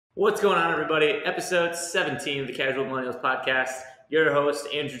What's going on, everybody? Episode 17 of the Casual Millennials podcast. Your host,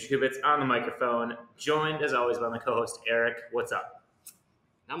 Andrew Jacobitz, on the microphone, joined, as always, by my co-host, Eric. What's up?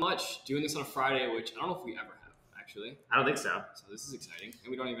 Not much. Doing this on a Friday, which I don't know if we ever have, actually. I don't think so. So this is exciting.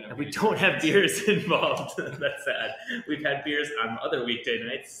 And we don't even have We don't have beers involved. That's sad. We've had beers on other weekday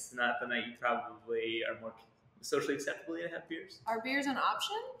nights, not the night you probably are more socially acceptable to have beers. Are beers an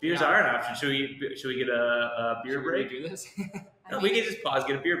option? Beers are an option. Should we get a beer break? Should we do this? No, we can just pause,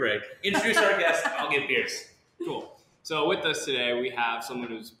 get a beer break. Introduce our guest. I'll get beers. Cool. So with us today, we have someone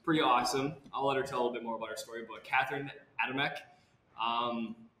who's pretty awesome. I'll let her tell a little bit more about her story, but Katherine Adamek,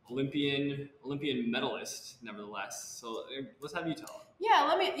 Olympian medalist, nevertheless. So let's have you tell her.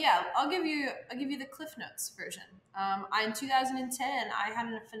 I'll give you the Cliff Notes version. In 2010, I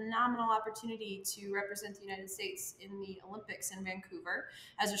had a phenomenal opportunity to represent the United States in the Olympics in Vancouver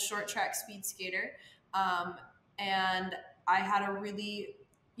as a short track speed skater. And I had a really,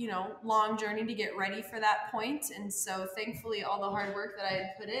 long journey to get ready for that point. And so thankfully, all the hard work that I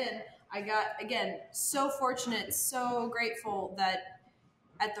had put in, I got, again, so fortunate, so grateful that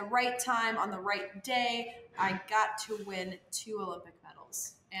at the right time, on the right day, I got to win 2 Olympic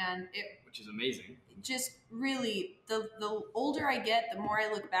medals. Which is amazing. Just really, the older I get, the more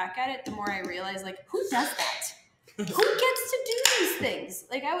I look back at it, the more I realize, who does that? Who gets to do these things?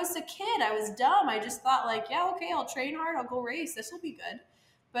 I was a kid. I was dumb. I just thought, I'll train hard. I'll go race. This will be good.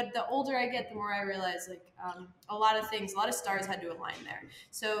 But the older I get, the more I realize, a lot of stars had to align there.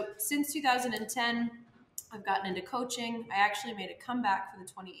 So since 2010, I've gotten into coaching. I actually made a comeback for the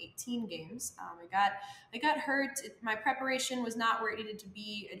 2018 games. I got hurt. My preparation was not where it needed to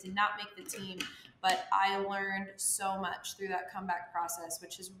be. I did not make the team, but I learned so much through that comeback process,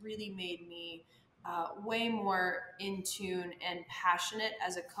 which has really made me way more in tune and passionate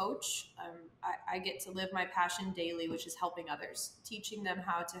as a coach. I get to live my passion daily, which is helping others, teaching them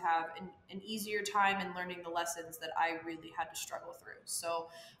how to have an easier time and learning the lessons that I really had to struggle through. So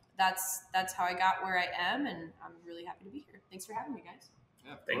that's how I got where I am, and I'm really happy to be here. Thanks for having me, guys.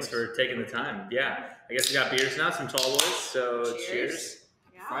 Yeah, Thanks for taking the time. Yeah, I guess we got beers now, some tall boys, so cheers.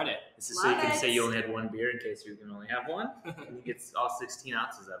 Yeah. Friday. This is so you can say you only had one beer in case you can only have one. You get all 16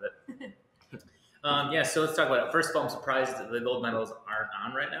 ounces of it. So let's talk about it. First of all, I'm surprised that the gold medals aren't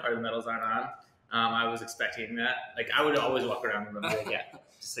on right now, or the medals aren't on. I was expecting that. I would always walk around with them.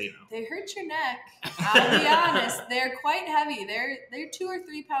 Just so you know. They hurt your neck. I'll be honest. They're quite heavy. They're 2 or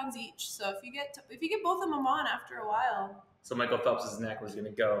 3 pounds each. So if you get both of them on after a while. So Michael Phelps' neck was going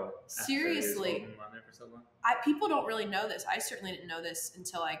to go. Seriously. Him on there for so long. People don't really know this. I certainly didn't know this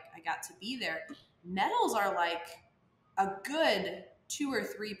until I got to be there. Medals are a good 2 or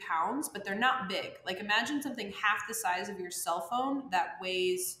 3 pounds, but they're not big. Imagine something half the size of your cell phone that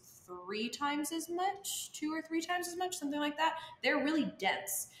weighs 3 times as much, 2 or 3 times as much, something like that. They're really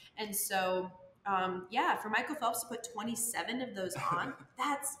dense. And so, for Michael Phelps to put 27 of those on,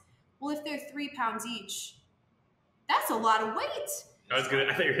 if they're 3 pounds each, that's a lot of weight. I thought you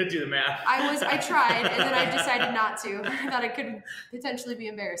were going to do the math. I tried, and then I decided not to. I thought it could potentially be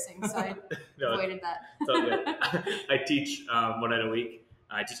embarrassing, so I avoided that. It's all good. I teach 1 night a week.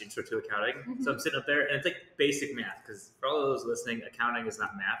 I teach intro to accounting. Mm-hmm. So I'm sitting up there, and it's basic math, because for all of those listening, accounting is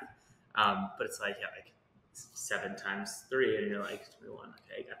not math. But it's 7 times 3, and you're 21.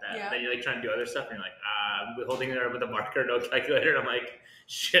 Okay, got that. Yeah. Then you're trying to do other stuff, and you're I'm holding it with a marker, no calculator, and I'm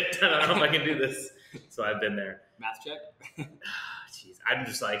shit, I don't know if I can do this. So I've been there. Math check? Jeez, I'm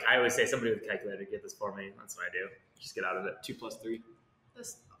just I always say, somebody with a calculator, get this for me. That's what I do. Just get out of it. 2 plus 3.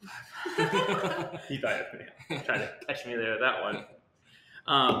 He thought, trying to catch me there with that one.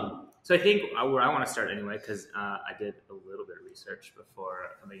 So I think where I want to start anyway, because I did a little bit of research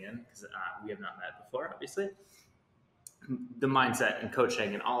before coming in, because we have not met before, obviously. The mindset and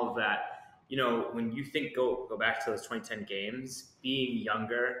coaching and all of that, when you think go back to those 2010 games, being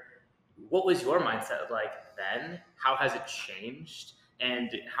younger, what was your mindset then? How has it changed? And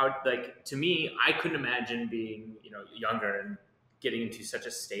how, to me, I couldn't imagine being, younger and getting into such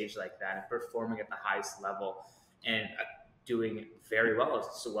a stage like that and performing at the highest level and doing very well,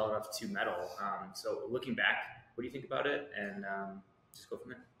 so well enough to medal. So looking back, what do you think about it? And just go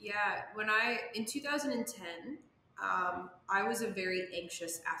from there. Yeah, in 2010, I was a very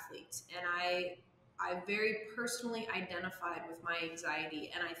anxious athlete, and I very personally identified with my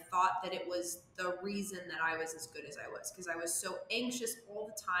anxiety, and I thought that it was the reason that I was as good as I was, because I was so anxious all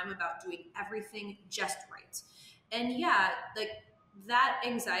the time about doing everything just right. And that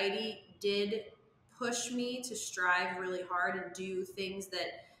anxiety did push me to strive really hard and do things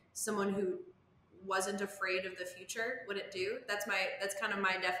that someone who wasn't afraid of the future wouldn't do. That's kind of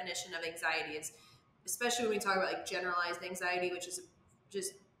my definition of anxiety. It's especially when we talk about generalized anxiety, which is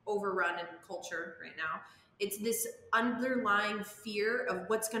just overrun in culture right now. It's this underlying fear of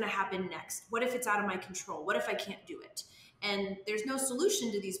what's going to happen next. What if it's out of my control? What if I can't do it? And there's no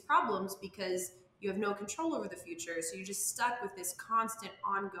solution to these problems because you have no control over the future. So you're just stuck with this constant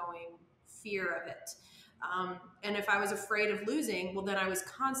ongoing fear of it. And if I was afraid of losing, well, then I was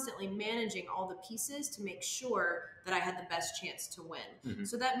constantly managing all the pieces to make sure that I had the best chance to win. Mhm.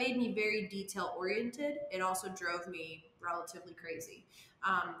 So that made me very detail oriented. It also drove me relatively crazy.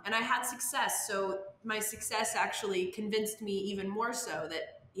 And I had success. So my success actually convinced me even more so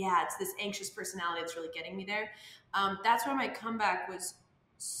that, yeah, it's this anxious personality that's really getting me there. That's why my comeback was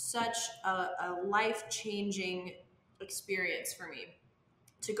such a life-changing experience for me,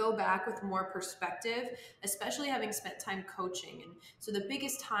 to go back with more perspective, especially having spent time coaching. And so the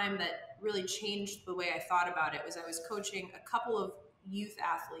biggest time that really changed the way I thought about it was I was coaching a couple of youth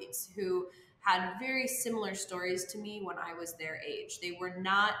athletes who had very similar stories to me when I was their age. They were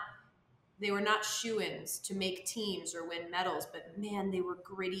not shoo-ins to make teams or win medals, but man, they were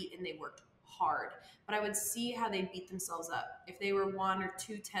gritty and they worked hard. But I would see how they beat themselves up if they were 1 or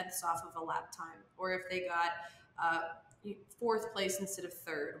 2/10 off of a lap time, or if they got fourth place instead of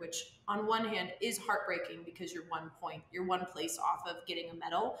third, which on one hand is heartbreaking because you're 1 point, you're 1 place off of getting a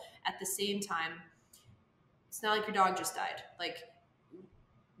medal. At the same time, it's not like your dog just died. Like,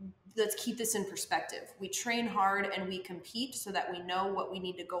 let's keep this in perspective. We train hard and we compete so that we know what we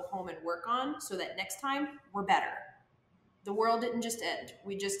need to go home and work on so that next time we're better. The world didn't just end.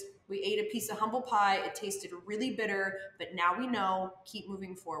 We ate a piece of humble pie. It tasted really bitter, but now we know, keep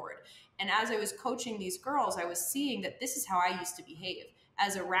moving forward. And as I was coaching these girls, I was seeing that this is how I used to behave.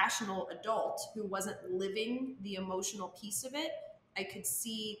 As a rational adult who wasn't living the emotional piece of it, I could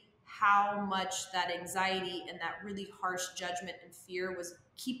see how much that anxiety and that really harsh judgment and fear was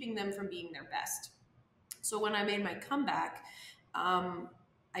keeping them from being their best. So when I made my comeback,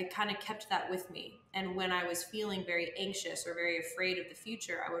 I kind of kept that with me. And when I was feeling very anxious or very afraid of the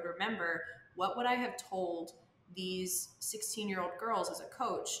future, I would remember, what would I have told these 16-year-old girls as a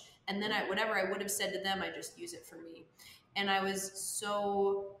coach? And then whatever I would have said to them, I just use it for me. And I was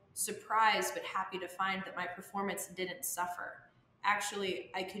so surprised but happy to find that my performance didn't suffer.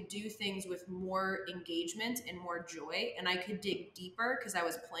 Actually, I could do things with more engagement and more joy, and I could dig deeper because I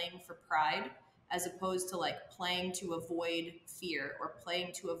was playing for pride, as opposed to like playing to avoid fear or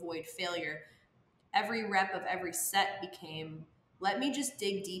playing to avoid failure. Every rep of every set became, let me just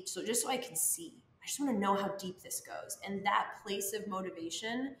dig deep, just so I can see. I just want to know how deep this goes. And that place of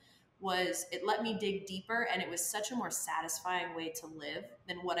motivation it let me dig deeper, and it was such a more satisfying way to live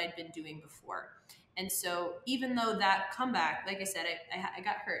than what I'd been doing before. And so even though that comeback, like I said, I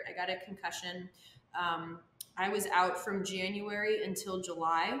got hurt. I got a concussion. I was out from January until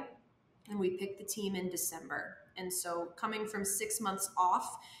July, and we picked the team in December. And so coming from 6 months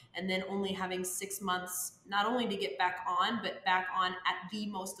off and then only having 6 months, not only to get back on, but back on at the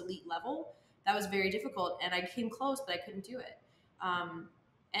most elite level, that was very difficult. And I came close, but I couldn't do it.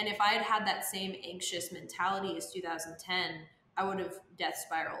 And if I had had that same anxious mentality as 2010, I would have death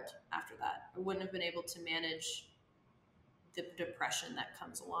spiraled after that. I wouldn't have been able to manage the depression that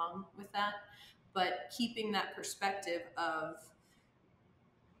comes along with that. But keeping that perspective of,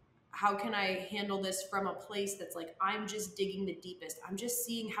 how can I handle this from a place that's like, I'm just digging the deepest. I'm just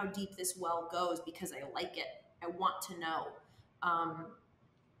seeing how deep this well goes because I like it. I want to know.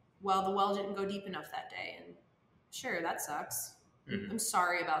 Well, the well didn't go deep enough that day. And sure, that sucks. Mm-hmm. I'm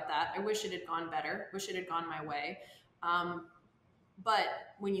sorry about that. I wish it had gone better. Wish it had gone my way. But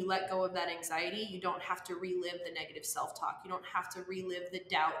when you let go of that anxiety, you don't have to relive the negative self-talk. You don't have to relive the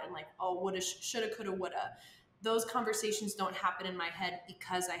doubt and like, oh, woulda, shoulda, coulda, woulda. Those conversations don't happen in my head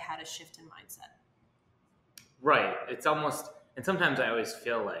because I had a shift in mindset. Right. It's almost, and sometimes I always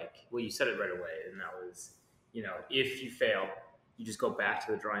feel like, well, you said it right away, and that was, if you fail, you just go back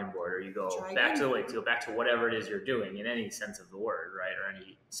to the drawing board, or you go back to whatever it is you're doing in any sense of the word, right? Or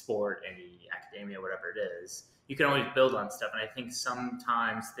any sport, any academia, whatever it is. You can always build on stuff. And I think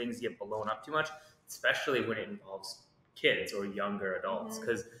sometimes things get blown up too much, especially when it involves kids or younger adults,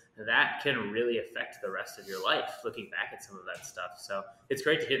 because that can really affect the rest of your life, looking back at some of that stuff. So it's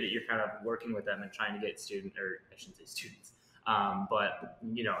great to hear that you're kind of working with them and trying to get but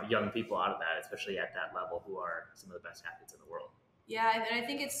young people out of that, especially at that level, who are some of the best athletes in the world. Yeah, and I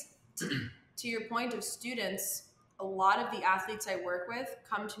think it's to your point of students, a lot of the athletes I work with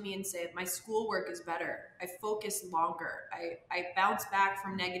come to me and say, my schoolwork is better. I focus longer. I bounce back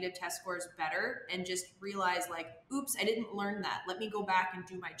from negative test scores better, and just realize like, oops, I didn't learn that. Let me go back and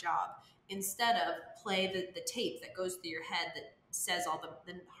do my job, instead of play the tape that goes through your head that says all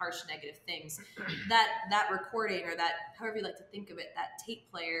the harsh negative things. That recording, or that, however you like to think of it, that tape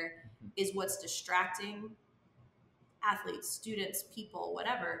player is what's distracting athletes, students, people,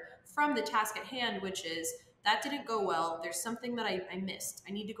 whatever, from the task at hand, which is, that didn't go well. There's something that I missed.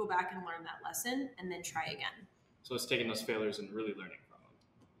 I need to go back and learn that lesson and then try again. So it's taking those failures and really learning from them.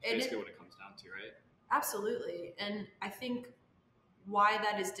 That's basically what it comes down to, right? Absolutely. And I think why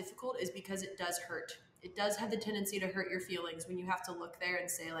that is difficult is because it does hurt. It does have the tendency to hurt your feelings when you have to look there and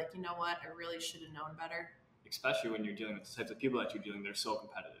say, like, you know what, I really should have known better. Especially when you're dealing with the types of people that you're dealing with, they're so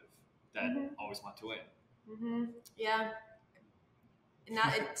competitive that always want to win. Yeah.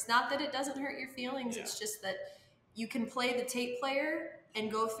 It's not that it doesn't hurt your feelings. It's just that you can play the tape player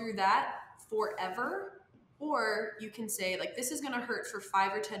and go through that forever, or you can say, like, this is going to hurt for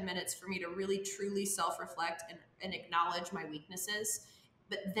 5 or 10 minutes for me to really truly self-reflect and acknowledge my weaknesses,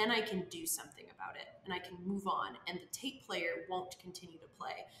 but then I can do something about it and I can move on, and the tape player won't continue to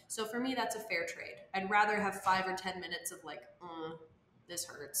play. So for me, that's a fair trade. I'd rather have 5 or 10 minutes of like, this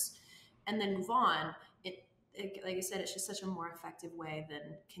hurts, and then move on. Like I said, it's just such a more effective way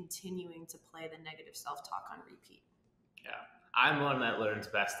than continuing to play the negative self-talk on repeat. Yeah. I'm one that learns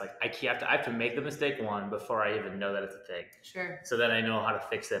best. Like I have to make the mistake one before I even know that it's a thing. Sure. So that I know how to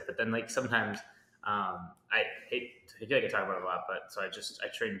fix it. But then like sometimes I feel like I talk about it a lot, but so I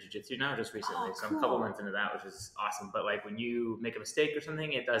train jiu-jitsu now just recently. Oh, so I'm a couple months into that, which is awesome. But like when you make a mistake or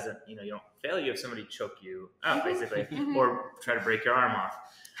something, it doesn't, you don't fail. You have somebody choke you out basically, or try to break your arm off.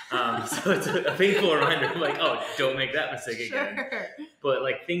 So it's a painful reminder of like, oh, don't make that mistake again. But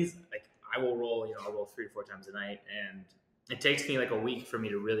like things like I'll roll 3 to 4 times a night, and it takes me like a week for me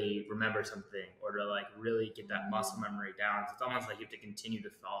to really remember something or to like really get that muscle memory down. So it's almost like you have to continue to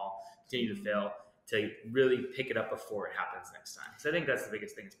fall, continue to fail to really pick it up before it happens next time. So I think that's the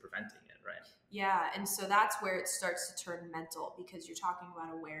biggest thing is preventing it, right? Yeah, and so that's where it starts to turn mental, because you're talking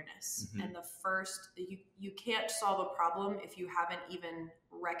about awareness. And the first, you can't solve a problem if you haven't even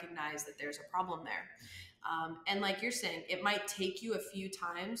recognized that there's a problem there. And like you're saying, it might take you a few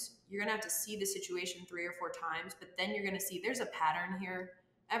times. You're gonna have to see the situation 3 or 4 times, but then you're gonna see there's a pattern here.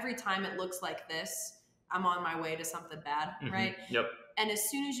 Every time it looks like this, I'm on my way to something bad, right? Yep. And as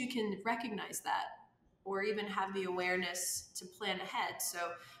soon as you can recognize that, or even have the awareness to plan ahead. So,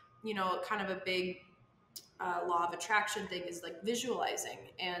 kind of a big law of attraction thing is like visualizing.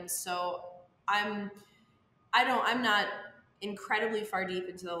 And so I'm not incredibly far deep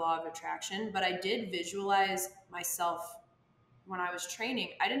into the law of attraction, but I did visualize myself when I was training.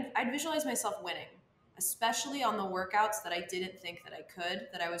 I'd visualize myself winning, especially on the workouts that I didn't think that I could,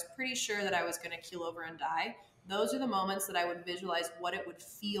 that I was pretty sure that I was going to keel over and die. Those are the moments that I would visualize what it would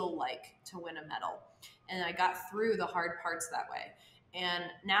feel like to win a medal. And I got through the hard parts that way. And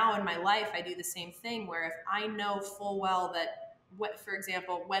now in my life, I do the same thing, where if I know full well that, for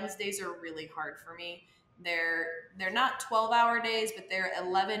example, Wednesdays are really hard for me. They're not 12-hour days, but they're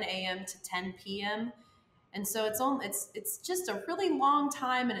 11 a.m. to 10 p.m. And so it's just a really long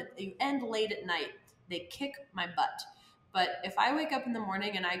time, and you end late at night. They kick my butt. But if I wake up in the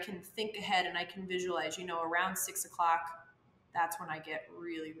morning and I can think ahead and I can visualize, around 6 o'clock, that's when I get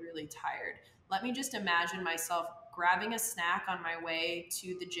really, really tired. Let me just imagine myself grabbing a snack on my way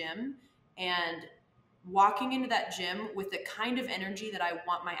to the gym and walking into that gym with the kind of energy that I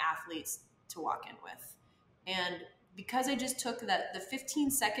want my athletes to walk in with. And because I just took the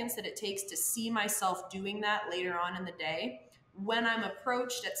 15 seconds that it takes to see myself doing that later on in the day, when I'm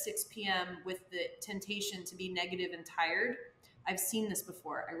approached at 6 p.m. with the temptation to be negative and tired, I've seen this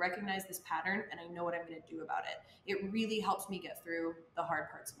before. I recognize this pattern and I know what I'm going to do about it. It really helps me get through the hard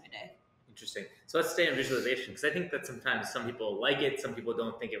parts of my day. Interesting. So let's stay on visualization, because I think that sometimes some people like it, some people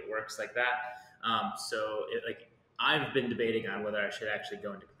don't think it works like that. I've been debating on whether I should actually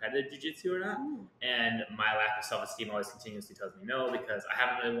go into competitive jiu-jitsu or not. And my lack of self-esteem always continuously tells me no, because I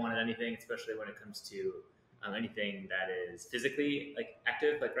haven't really wanted anything, especially when it comes to anything that is physically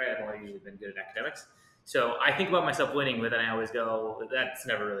active. I've only usually been good at academics. So I think about myself winning, but then I always go, that's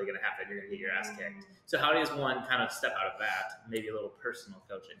never really going to happen. You're going to get your ass kicked. So how does one kind of step out of that? Maybe a little personal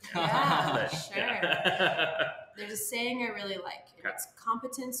coaching. Yeah, sure. Yeah. There's a saying I really like. And it's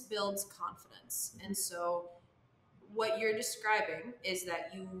competence builds confidence. And so what you're describing is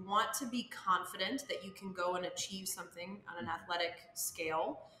that you want to be confident that you can go and achieve something on an athletic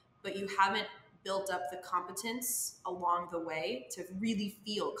scale, but you haven't built up the competence along the way to really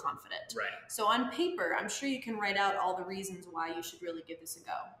feel confident. Right. So on paper, I'm sure you can write out all the reasons why you should really give this a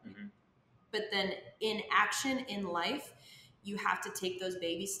go. But then in action in life, you have to take those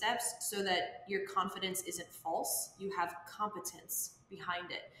baby steps so that your confidence isn't false. You have competence behind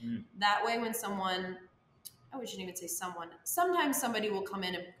it. That way, when someone I shouldn't even say someone. Sometimes somebody will come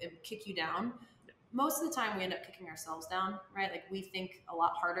in and kick you down. Most of the time we end up kicking ourselves down, right? Like we think a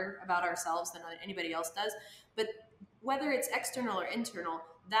lot harder about ourselves than anybody else does. But whether it's external or internal,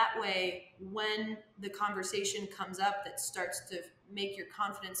 that way when the conversation comes up that starts to make your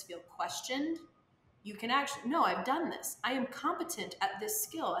confidence feel questioned, you can actually, no, I've done this. I am competent at this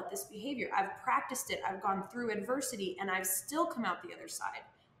skill, at this behavior. I've practiced it. I've gone through adversity and I've still come out the other side.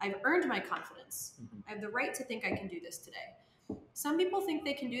 I've earned my confidence. I have the right to think I can do this today. Some people think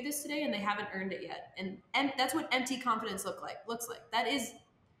they can do this today and they haven't earned it yet. And that's what empty confidence looks like. That is,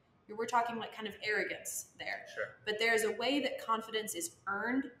 we're talking like kind of arrogance there. Sure. But there's a way that confidence is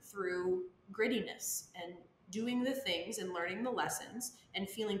earned through grittiness and doing the things and learning the lessons and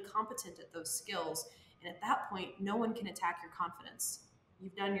feeling competent at those skills. And at that point, no one can attack your confidence.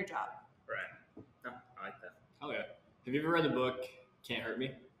 You've done your job. Right. No, I like that. Oh yeah. Have you ever read the book Can't Hurt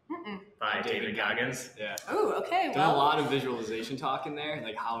Me? By David Goggins. Yeah. Oh, okay. Done a lot of visualization talk in there,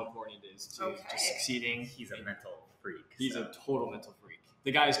 like how important it is to succeeding. He's a mental freak. He's a total mental freak.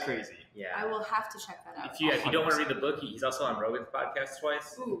 The guy is crazy. Yeah. I will have to check that out. If you don't want to read the book, he's also on Rogan's podcast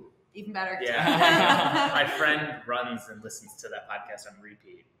twice. Ooh, even better. Yeah. My friend runs and listens to that podcast on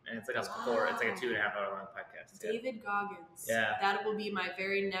repeat. And it's like it's like a 2.5 hour long podcast. David Goggins. Yeah. That will be my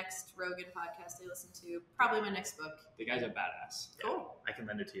very next Rogan podcast I listen to. Probably my next book. The guy's a badass. Cool. I can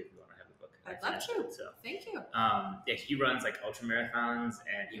lend it to you if you want to have the book. I'd love to. So, thank you. yeah, he runs like ultra marathons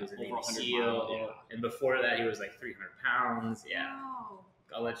and he was a Navy SEAL. Yeah. And before that, he was like 300 pounds. Yeah. Wow.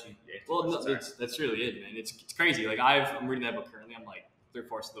 I'll let you. Well, no, that's really it, man. It's crazy. Like I'm reading that book currently. I'm like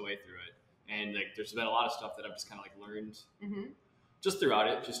 3/4 of the way through it, and like there's been a lot of stuff that I've just kind of like learned just throughout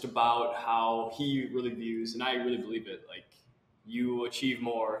it, just about how he really views, and I really believe it. Like you achieve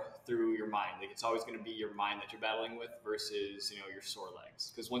more through your mind. Like it's always going to be your mind that you're battling with versus your sore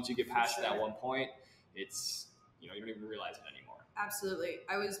legs. Because once you get past that one point, it's you don't even realize it anymore. Absolutely.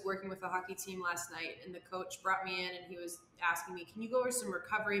 I was working with a hockey team last night and the coach brought me in and he was asking me, can you go over some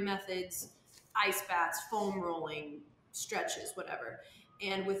recovery methods, ice baths, foam rolling, stretches, whatever.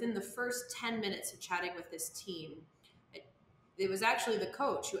 And within the first 10 minutes of chatting with this team, it was actually the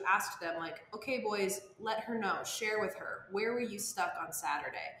coach who asked them like, okay, boys, let her know, share with her, where were you stuck on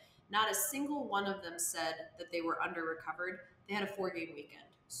Saturday? Not a single one of them said that they were under recovered. They had a 4-game weekend.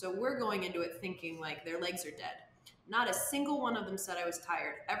 So we're going into it thinking like their legs are dead. Not a single one of them said I was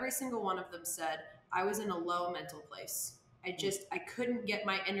tired. Every single one of them said I was in a low mental place. I couldn't get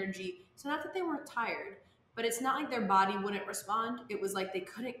my energy. So not that they weren't tired, but it's not like their body wouldn't respond. It was like they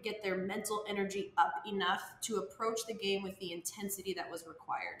couldn't get their mental energy up enough to approach the game with the intensity that was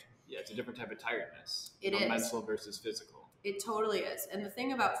required. Yeah, it's a different type of tiredness. It is. Mental versus physical. It totally is. And the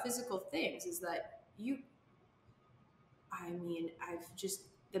thing about physical things is that the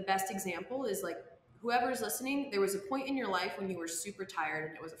best example is like, whoever's listening, there was a point in your life when you were super tired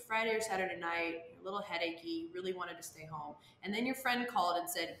and it was a Friday or Saturday night, a little headachy, really wanted to stay home. And then your friend called and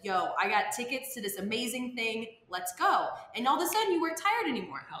said, yo, I got tickets to this amazing thing. Let's go. And all of a sudden you weren't tired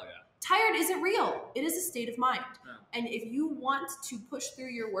anymore. Hell yeah. Tired isn't real. It is a state of mind. Yeah. And if you want to push through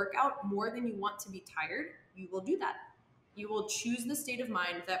your workout more than you want to be tired, you will do that. You will choose the state of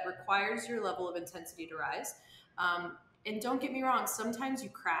mind that requires your level of intensity to rise. And don't get me wrong, sometimes you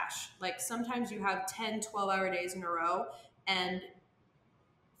crash. Like sometimes you have 10, 12-hour days in a row and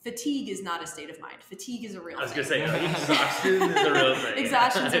fatigue is not a state of mind. Fatigue is a real thing. I was going to say, exhaustion is a real thing.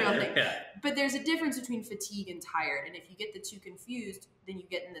 Exhaustion is a real thing. Yeah. But there's a difference between fatigue and tired. And if you get the two confused, then you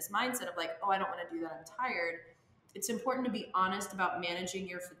get in this mindset of like, oh, I don't want to do that, I'm tired. It's important to be honest about managing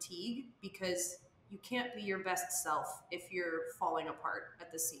your fatigue because you can't be your best self if you're falling apart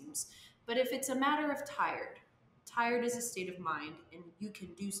at the seams. But if it's a matter of tired is a state of mind and you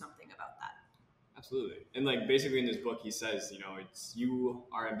can do something about that. Absolutely. And like basically in this book, he says, it's you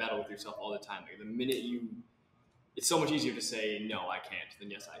are in battle with yourself all the time. Like the minute it's so much easier to say, no, I can't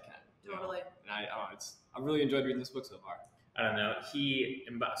than yes, I can. Totally. And I've really enjoyed reading this book so far. I don't know.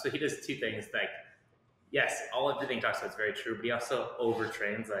 So he does two things. Like, yes, all of the thing he talks about is very true, but he also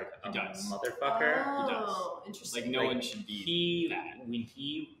overtrains like a motherfucker. Oh, He does. Interesting. Like no one should be that. When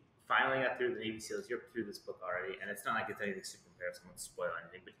he finally got through the Navy SEALs, you're through this book already, and it's not like it's anything super embarrassing, I won't spoil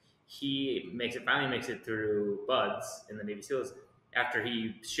anything, but he finally makes it through Buds in the Navy SEALs after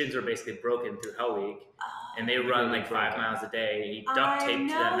shins were basically broken through Hell Week, and they run like 5 miles a day. He duct taped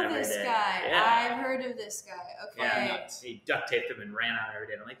them every day. Guy. Yeah. I've heard of this guy. Okay. Yeah, he duct taped them and ran out every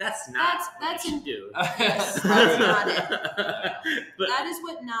day. I'm like, that's not what you should do. Yes, that's not it. But, that is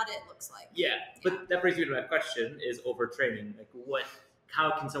what not it looks like. Yeah, but that brings me to my question: is overtraining like what?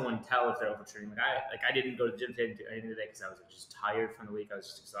 how can someone tell if they're overtraining? I didn't go to the gym today, didn't do anything today because I was just tired from the week. I was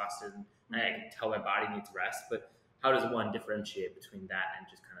just exhausted, and I can tell my body needs rest. But how does one differentiate between that and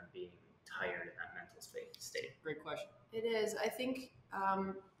just kind of being tired in that mental state? Great question. It is. I think.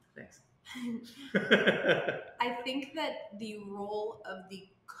 Thanks. I think that the role of the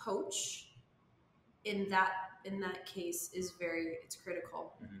coach in that case is it's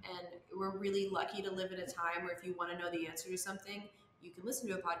critical. And we're really lucky to live in a time where if you want to know the answer to something, you can listen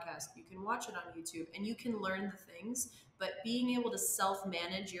to a podcast, you can watch it on YouTube, and you can learn the things. But being able to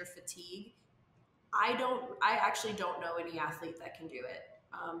self-manage your fatigue, I actually don't know any athlete that can do it.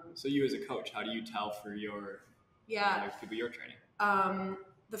 So you as a coach, how do you tell for your people you're training?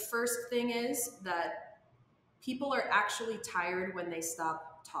 The first thing is that people are actually tired when they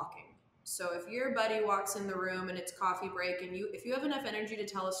stop talking. So if your buddy walks in the room and it's coffee break, and if you have enough energy to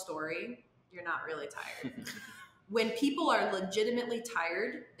tell a story, you're not really tired. When people are legitimately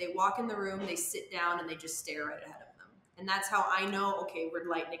tired, they walk in the room, they sit down, and they just stare right ahead of them. And that's how I know, okay, we're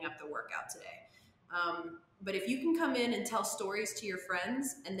lightening up the workout today. But if you can come in and tell stories to your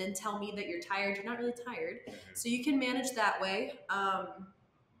friends and then tell me that you're tired, you're not really tired. So you can manage that way.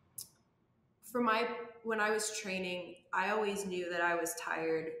 When I was training, I always knew that I was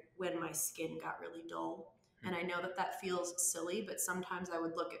tired when my skin got really dull. And I know that feels silly, but sometimes I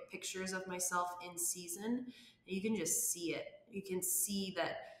would look at pictures of myself in season, and you can just see it. You can see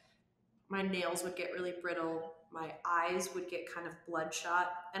that my nails would get really brittle. My eyes would get kind of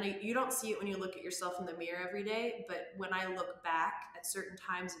bloodshot. And you don't see it when you look at yourself in the mirror every day, but when I look back at certain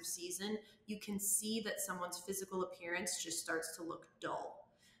times of season, you can see that someone's physical appearance just starts to look dull.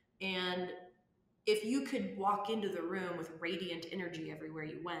 And if you could walk into the room with radiant energy everywhere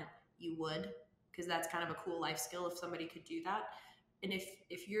you went, you would, because that's kind of a cool life skill if somebody could do that. And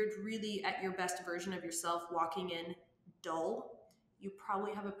if you're really at your best version of yourself walking in dull, you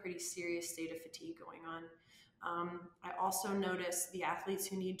probably have a pretty serious state of fatigue going on. I also notice the athletes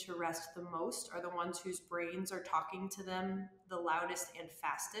who need to rest the most are the ones whose brains are talking to them the loudest and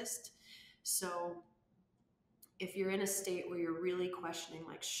fastest. So if you're in a state where you're really questioning,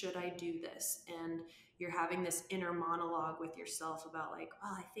 like, should I do this? And you're having this inner monologue with yourself about like,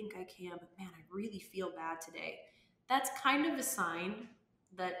 well, I think I can, but man, I really feel bad today. That's kind of a sign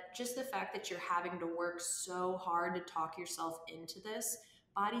that just the fact that you're having to work so hard to talk yourself into this,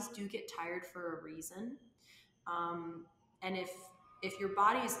 bodies do get tired for a reason. And if your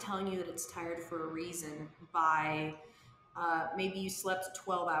body is telling you that it's tired for a reason by maybe you slept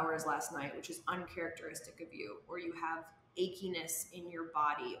 12 hours last night, which is uncharacteristic of you, or you have achiness in your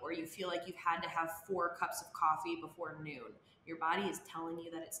body, or you feel like you've had to have 4 cups of coffee before noon. Your body is telling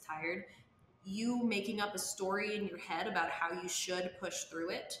you that it's tired. You making up a story in your head about how you should push through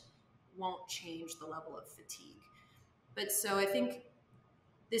it won't change the level of fatigue. But so I think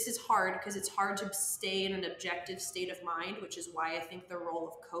this is hard because it's hard to stay in an objective state of mind, which is why I think the role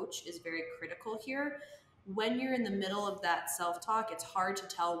of coach is very critical here. When you're in the middle of that self-talk, it's hard to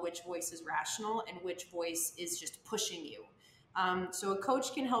tell which voice is rational and which voice is just pushing you. So a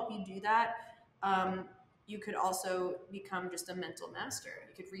coach can help you do that. You could also become just a mental master.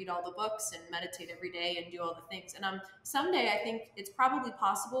 You could read all the books and meditate every day and do all the things. And someday I think it's probably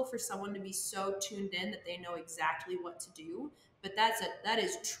possible for someone to be so tuned in that they know exactly what to do. But that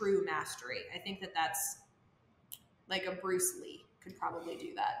is true mastery. I think that's like a Bruce Lee could probably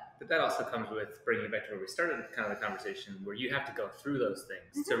do that. But that also comes with bringing it back to where we started kind of the conversation, where you have to go through those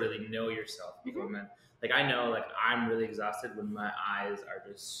things to really know yourself. Like I know, like I'm really exhausted when my eyes are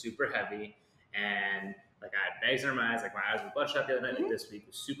just super heavy, and like I had bags under my eyes, like my eyes were bloodshot the other night. Like this week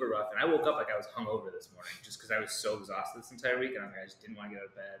was super rough, and I woke up like I was hungover this morning just because I was so exhausted this entire week, and I just didn't want to get out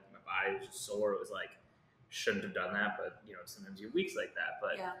of bed. My body was just sore. It was like, shouldn't have done that, but sometimes you have weeks like that.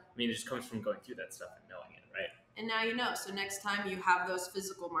 But yeah. I mean, it just comes from going through that stuff and knowing it, right? And now you know. So next time you have those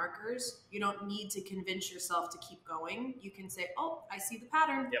physical markers, you don't need to convince yourself to keep going. You can say, "Oh, I see the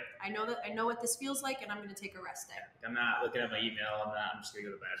pattern. Yep. I know what this feels like, and I'm going to take a rest day." I'm not looking at my email. I'm just going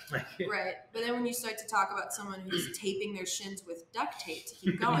to go to bed. Right. But then when you start to talk about someone who's taping their shins with duct tape to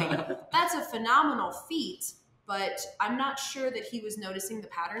keep going, that's a phenomenal feat. But I'm not sure that he was noticing the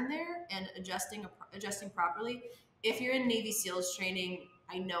pattern there and adjusting properly. If you're in Navy SEALs training,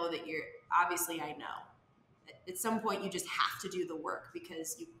 I know that I know. At some point, you just have to do the work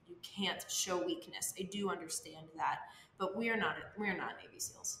because you can't show weakness. I do understand that, but we're not Navy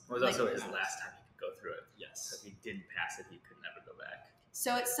SEAls. It was also his last time he could go through it. Yes. If he didn't pass it, he could never go back.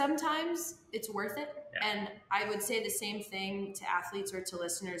 So sometimes it's worth it. Yeah. And I would say the same thing to athletes or to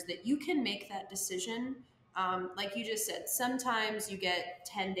listeners, that you can make that decision. Like you just said, sometimes you get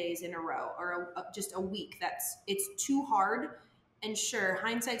 10 days in a row or just a week. It's too hard. And sure,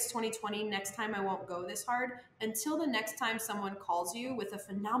 hindsight's 2020. Next time I won't go this hard. Until the next time someone calls you with a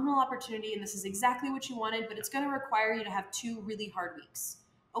phenomenal opportunity and this is exactly what you wanted, but it's going to require you to have 2 really hard weeks.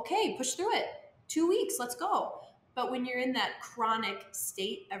 Okay, push through it. 2 weeks, let's go. But when you're in that chronic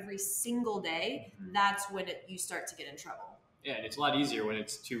state every single day, that's when you start to get in trouble. Yeah, and it's a lot easier when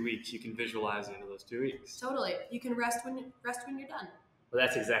it's 2 weeks. You can visualize the end of those 2 weeks. Totally. You can rest when you're done. Well,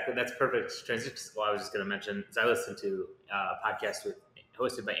 that's perfect transition. Well, I was just going to mention, because I listened to a podcast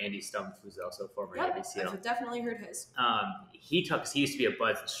hosted by Andy Stumpf, who's also a former ABCL. I've definitely heard his. He used to be a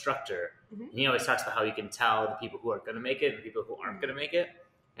buzz instructor, and he always talks about how you can tell the people who are going to make it and the people who aren't going to make it,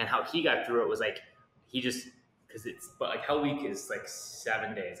 and how he got through it was like Hell Week is like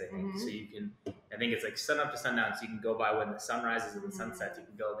 7 days, I think. So you can, I think it's like sun up to sundown, so you can go by when the sun rises and the sun sets. You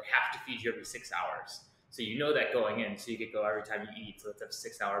can go. They have to feed you every 6 hours. So you know that going in, so you could go every time you eat. So it's a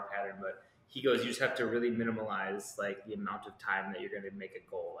 6-hour pattern. But he goes, you just have to really minimize like the amount of time that you're going to make a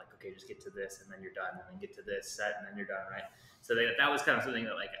goal. Like, okay, just get to this, and then you're done, and then get to this set, and then you're done, right? So that was kind of something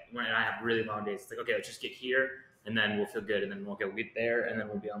that, like, when I have really long days, it's like, okay, let's just get here, and then we'll feel good, and then we'll get there, and then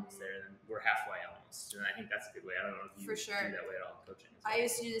we'll be almost there, and then we're halfway almost. And I think that's a good way. I don't know if you do that way at all, coaching. I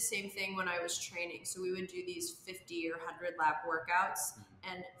used to do the same thing when I was training. So we would do these 50 or 100 lap workouts,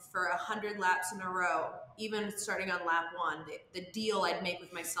 and for 100 laps in a row, even starting on lap 1, the deal I'd make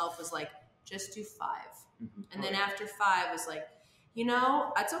with myself was like, just do 5. And then after 5 was like,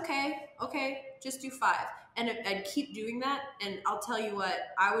 that's okay. Okay, just do 5. And I'd keep doing that. And I'll tell you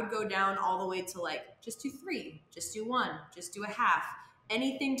what, I would go down all the way to like, just do 3, just do 1, just do a half,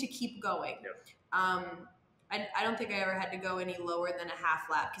 anything to keep going. I don't think I ever had to go any lower than a half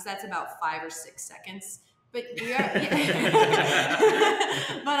lap, because that's about 5 or 6 seconds. But but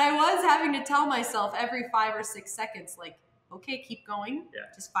I was having to tell myself every 5 or 6 seconds, like, okay, keep going.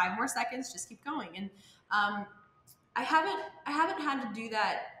 Just 5 more seconds, just keep going. And I haven't had to do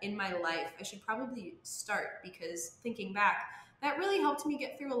that in my life. I should probably start, because thinking back, that really helped me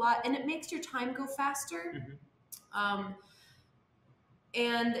get through a lot, and it makes your time go faster.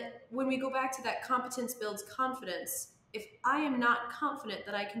 And when we go back to that competence builds confidence, if I am not confident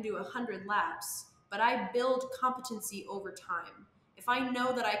that I can do 100 laps, but I build competency over time, if I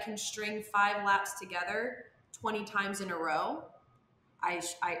know that I can string 5 laps together 20 times in a row, I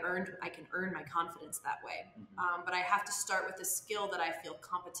can earn my confidence that way. But I have to start with a skill that I feel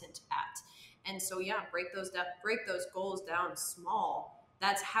competent at. And so, break those goals down small.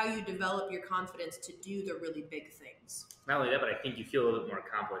 That's how you develop your confidence to do the really big things. Not only that, but I think you feel a little bit more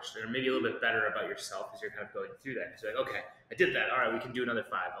accomplished and maybe a little bit better about yourself as you're kind of going through that. Because you're like, okay, I did that. All right, we can do another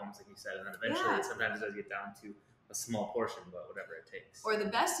 5, almost like you said. And then eventually, sometimes it does get down to a small portion, but whatever it takes. Or the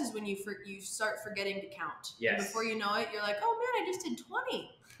best is when you start forgetting to count. Yes. And before you know it, you're like, oh man, I just did 20,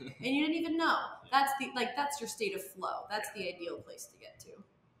 and you didn't even know. That's your state of flow. That's the ideal place to get to.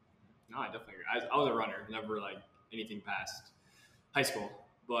 No, I definitely agree. I was a runner, never like anything past high school,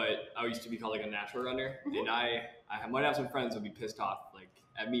 but I used to be called like a natural runner, and I might have some friends who would be pissed off like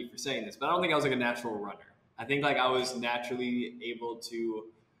at me for saying this, but I don't think I was like a natural runner. I think like I was naturally able to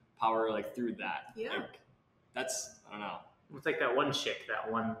power like through that. Yeah. Like, I don't know. It's like that one chick,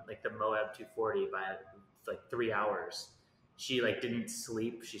 like the Moab 240 by like 3 hours. She like didn't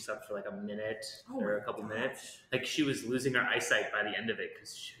sleep. She slept for like a minute or a couple minutes. Like she was losing her eyesight by the end of it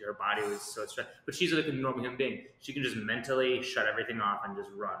because her body was so stressed. But she's like a normal human being. She can just mentally shut everything off and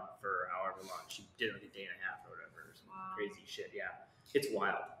just run for however long. She did like a day and a half or whatever. Or some crazy shit. Yeah, it's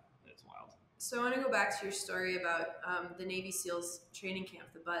wild. It's wild. So I want to go back to your story about the Navy SEALs training camp,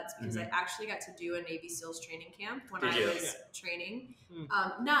 the Buds, because I actually got to do a Navy SEALs training camp when I was training.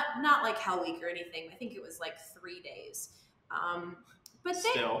 Not like Hell Week or anything. I think it was like 3 days. But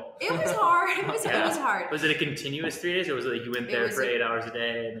it was hard. It was hard. Was it a continuous 3 days, or was it like you went there for 8 hours a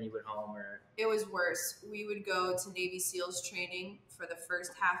day and then you went home? Or it was worse. We would go to Navy SEALs training for the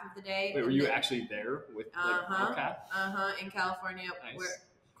first half of the day. Wait, were you actually there with in California? Nice. Where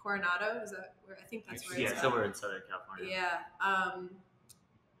Coronado, is that where? I think that's where it's somewhere in Southern California. Yeah.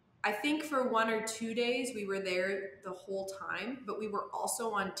 I think for 1 or 2 days we were there the whole time, but we were also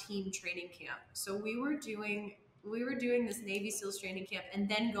on team training camp. So we were doing this Navy SEALs training camp and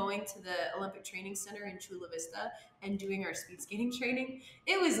then going to the Olympic Training Center in Chula Vista and doing our speed skating training.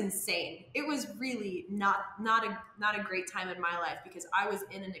 It was insane. It was really not a great time in my life, because I was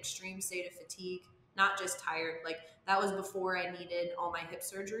in an extreme state of fatigue, not just tired. Like, that was before I needed all my hip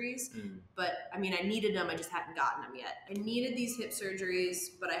surgeries. But I mean, I needed them. I just hadn't gotten them yet. I needed these hip surgeries,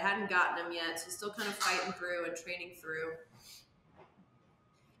 but I hadn't gotten them yet. So still kind of fighting through and training through.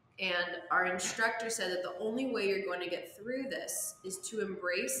 And our instructor said that the only way you're going to get through this is to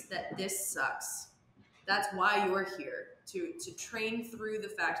embrace that this sucks. That's why you're here, to train through the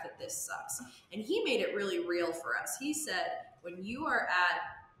fact that this sucks. And he made it really real for us. He said, when you are at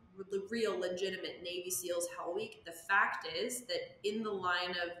the real legitimate Navy SEALs Hell Week, the fact is that in the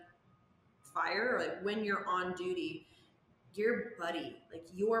line of fire, or like when you're on duty, your buddy, like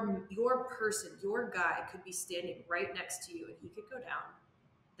your person, your guy could be standing right next to you and he could go down.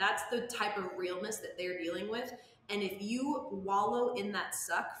 That's the type of realness that they're dealing with. And if you wallow in that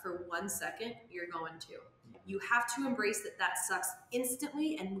suck for 1 second, you're going to. You have to embrace that sucks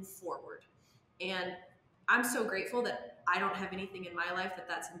instantly and move forward. And I'm so grateful that I don't have anything in my life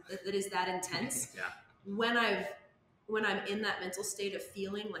that is that intense. Yeah. When I'm in that mental state of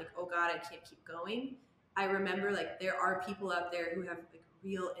feeling like, oh God, I can't keep going, I remember like there are people out there who have like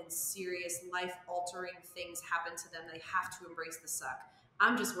real and serious life altering things happen to them. They have to embrace the suck.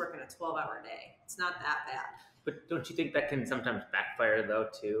 I'm just working a 12-hour day. It's not that bad. But don't you think that can sometimes backfire though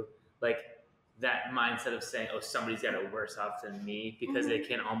too? Like that mindset of saying, "Oh, somebody's got it worse off than me," because it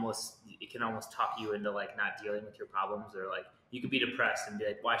can almost talk you into like not dealing with your problems, or like you could be depressed and be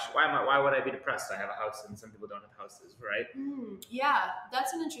like, "Why would I be depressed? I have a house, and some people don't have houses, right?" Yeah,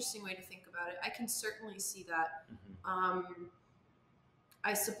 that's an interesting way to think about it. I can certainly see that.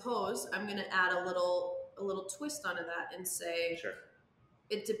 I suppose I'm going to add a little twist onto that and say, Sure.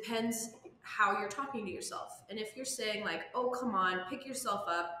 It depends how you're talking to yourself. And if you're saying like, oh, come on, pick yourself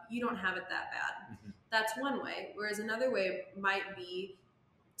up, you don't have it that bad. That's one way. Whereas another way might be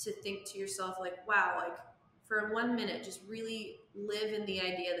to think to yourself like, wow, like for 1 minute, just really live in the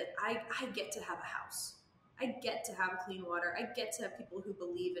idea that I get to have a house. I get to have clean water. I get to have people who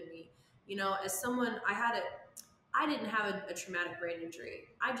believe in me. You know, as someone, I didn't have a traumatic brain injury.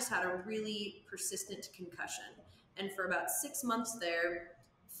 I just had a really persistent concussion. And for about 6 months there,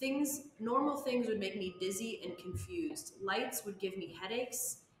 normal things would make me dizzy and confused. Lights would give me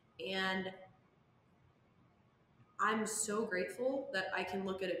headaches, and I'm so grateful that I can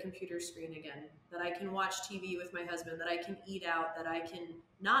look at a computer screen again, that I can watch TV with my husband, that I can eat out, that I can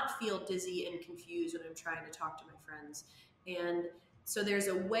not feel dizzy and confused when I'm trying to talk to my friends. And so there's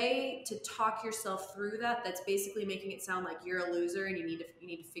a way to talk yourself through that that's basically making it sound like you're a loser and you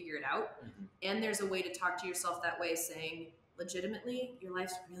need to figure it out. And there's a way to talk to yourself that way, saying, legitimately, your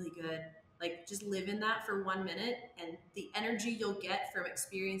life's really good. Like, just live in that for 1 minute, and the energy you'll get from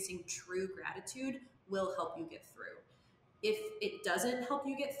experiencing true gratitude will help you get through. If it doesn't help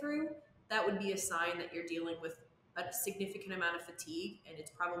you get through, that would be a sign that you're dealing with a significant amount of fatigue, and it's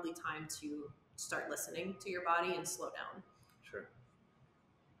probably time to start listening to your body and slow down. Sure.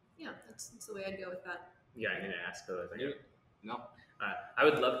 Yeah, that's the way I'd go with that. Yeah, I'm going to ask those. No. I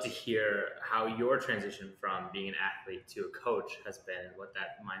would love to hear how your transition from being an athlete to a coach has been, and what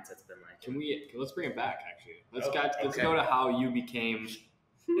that mindset's been like. Let's bring it back, actually. Let's go to how you became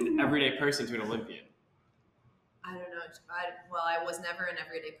an everyday person to an Olympian. I don't know. I was never an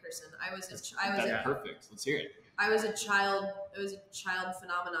everyday person. That's perfect. Let's hear it. I was a child. It was a child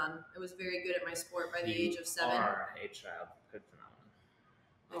phenomenon. I was very good at my sport by the age of 7. You are a childhood phenomenon.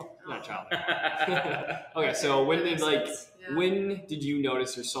 Not a child. Okay, so when did you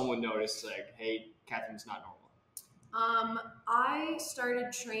notice, or someone notice, like, hey, Catherine's not normal? I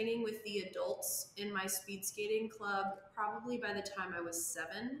started training with the adults in my speed skating club probably by the time I was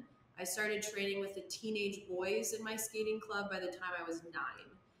 7. I started training with the teenage boys in my skating club by the time I was 9.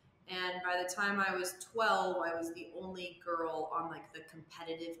 And by the time I was 12, I was the only girl on like the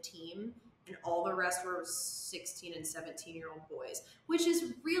competitive team, and all the rest were 16 and 17-year-old boys, which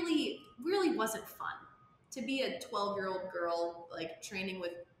is really wasn't fun to be a 12-year-old girl, like training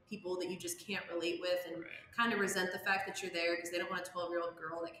with people that you just can't relate with, and kind of resent the fact that you're there because they don't want a 12-year-old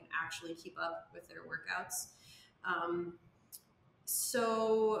girl that can actually keep up with their workouts.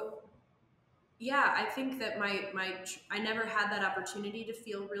 So yeah, I think that I never had that opportunity to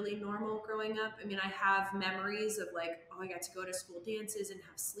feel really normal growing up. I mean, I have memories of like, oh, I got to go to school dances and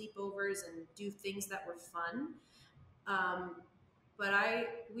have sleepovers and do things that were fun. But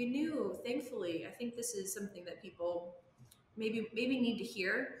we knew, thankfully, I think this is something that people maybe need to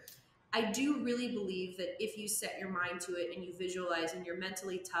hear. I do really believe that if you set your mind to it and you visualize and you're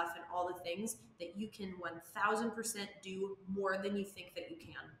mentally tough and all the things, that you can 1000% do more than you think that you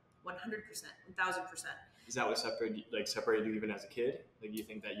can. 100%, 1000%. Is that what separated you even as a kid? Like, you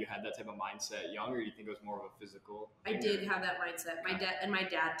think that you had that type of mindset young, or do you think it was more of a physical? I did have that mindset. My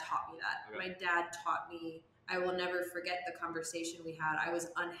dad taught me that. Okay. My dad taught me. I will never forget the conversation we had. I was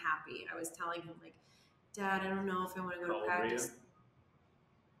unhappy. I was telling him like, Dad, I don't know if I want to go to practice.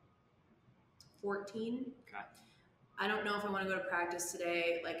 14. Okay. I don't know if I want to go to practice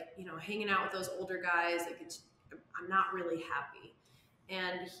today. Like, hanging out with those older guys, like I'm not really happy.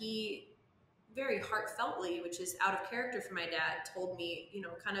 And he very heartfeltly, which is out of character for my dad, told me,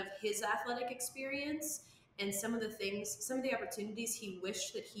 kind of his athletic experience and some of the things, some of the opportunities he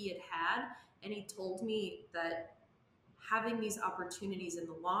wished that he had had. And he told me that having these opportunities in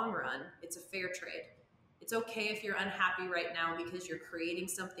the long run, it's a fair trade. It's okay if you're unhappy right now because you're creating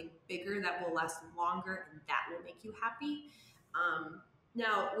something bigger that will last longer and that will make you happy.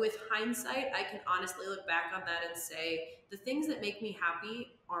 Now, with hindsight, I can honestly look back on that and say the things that make me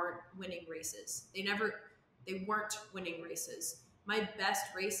happy aren't winning races. They weren't winning races. My best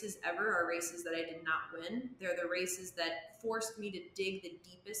races ever are races that I did not win. They're the races that forced me to dig the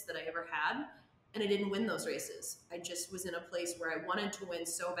deepest that I ever had. And I didn't win those races. I just was in a place where I wanted to win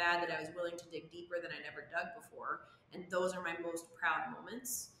so bad that I was willing to dig deeper than I never dug before. And those are my most proud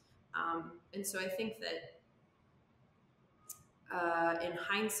moments. And so I think that in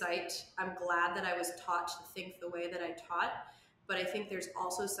hindsight, I'm glad that I was taught to think the way that I taught. But I think there's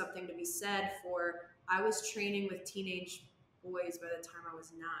also something to be said for, I was training with teenage boys by the time I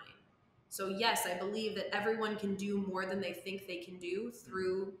was 9. So yes, I believe that everyone can do more than they think they can do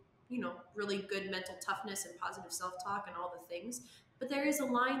through, really good mental toughness and positive self-talk and all the things. But there is a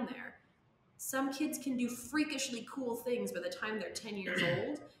line there. Some kids can do freakishly cool things by the time they're 10 years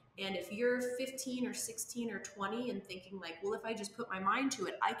old. And if you're 15 or 16 or 20 and thinking like, well, if I just put my mind to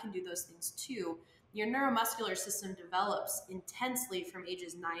it, I can do those things too. Your neuromuscular system develops intensely from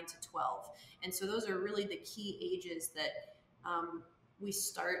ages 9 to 12. And so those are really the key ages that we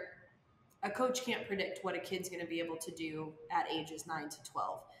start. A coach can't predict what a kid's going to be able to do at ages 9 to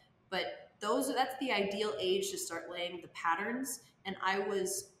 12. But that's the ideal age to start laying the patterns. And I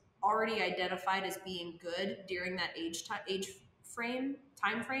was already identified as being good during that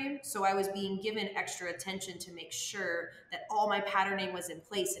time frame. So I was being given extra attention to make sure that all my patterning was in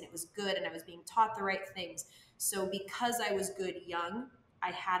place and it was good and I was being taught the right things. So because I was good young,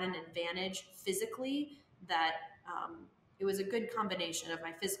 I had an advantage physically that it was a good combination of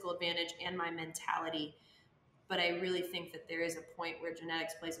my physical advantage and my mentality. But I really think that there is a point where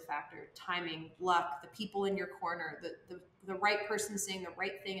genetics plays a factor. Timing, luck, the people in your corner, the right person saying the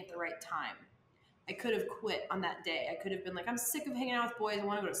right thing at the right time. I could have quit on that day. I could have been like, I'm sick of hanging out with boys. I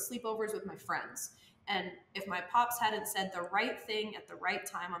want to go to sleepovers with my friends. And if my pops hadn't said the right thing at the right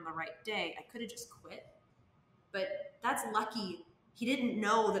time on the right day, I could have just quit. But that's lucky. He didn't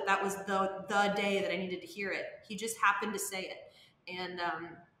know that was the day that I needed to hear it. He just happened to say it. And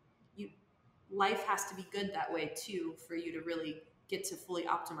life has to be good that way too for you to really get to fully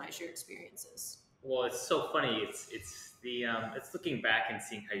optimize your experiences. Well, it's so funny. It's looking back and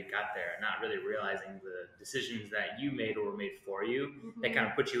seeing how you got there, not really realizing the decisions that you made or were made for you that kind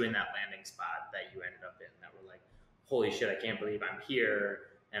of put you in that landing spot that you ended up in. That were like, holy shit, I can't believe I'm here,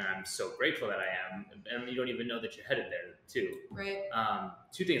 and I'm so grateful that I am. And you don't even know that you're headed there too. Right.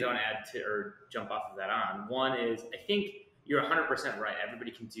 2 things I want to add to or jump off of that on. One is I think you're 100% right.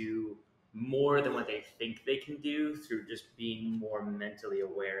 Everybody can do more than what they think they can do through just being more mentally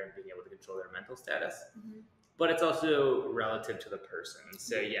aware and being able to control their mental status. But it's also relative to the person.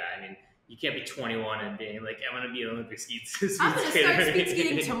 So yeah, I mean, you can't be 21 and being like, I'm going to be an Olympic speed skater. I'm going to start speed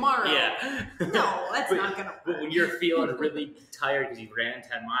skating tomorrow. Yeah. No, that's not going to work. But when you're feeling really tired because you ran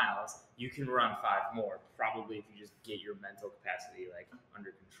 10 miles, you can run 5 more, probably if you just get your mental capacity like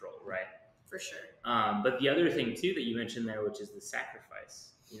under control, right? For sure. But the other thing too that you mentioned there, which is the sacrifice.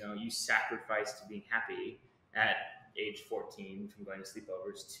 You sacrifice to being happy at age 14 from going to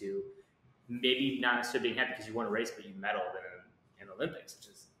sleepovers to maybe not necessarily being happy because you won a race, but you medaled in Olympics, which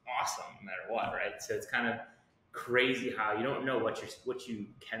is awesome no matter what, right? So it's kind of crazy how you don't know what you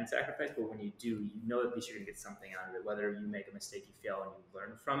can sacrifice, but when you do, you know at least you're gonna get something out of it. Whether you make a mistake, you fail, and you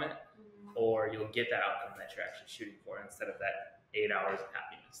learn from it, or you'll get that outcome that you're actually shooting for instead of that 8 hours of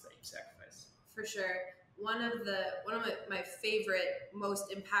happiness that you sacrifice. For sure. One of my favorite,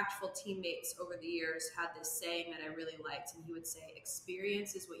 most impactful teammates over the years had this saying that I really liked, and he would say,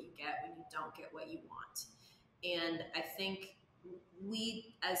 experience is what you get when you don't get what you want. And I think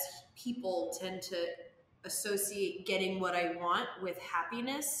we as people tend to associate getting what I want with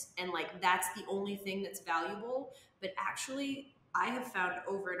happiness, and like that's the only thing that's valuable. But actually, I have found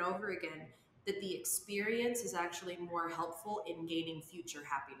over and over again that the experience is actually more helpful in gaining future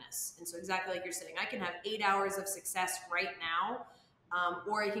happiness. And so exactly like you're saying, I can have 8 hours of success right now,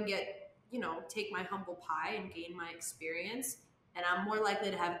 or I can get, take my humble pie and gain my experience. And I'm more likely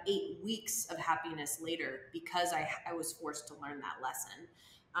to have 8 weeks of happiness later because I was forced to learn that lesson.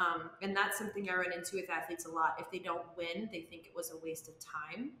 And that's something I run into with athletes a lot. If they don't win, they think it was a waste of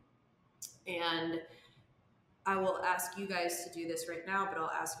time. And I will ask you guys to do this right now, but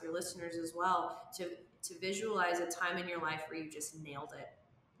I'll ask your listeners as well to visualize a time in your life where you just nailed it.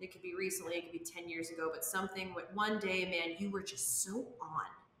 It could be recently, it could be 10 years ago, but something one day, man, you were just so on.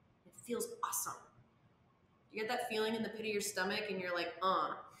 It feels awesome. You get that feeling in the pit of your stomach and you're like,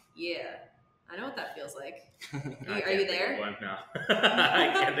 yeah, I know what that feels like. Are you there? One, no.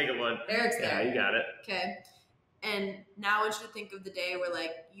 I can't think of one. Eric's there. Yeah, you got it. Okay. And now I want you to think of the day where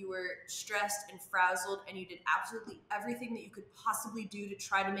like you were stressed and frazzled and you did absolutely everything that you could possibly do to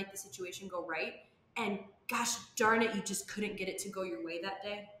try to make the situation go right. And gosh darn it, you just couldn't get it to go your way that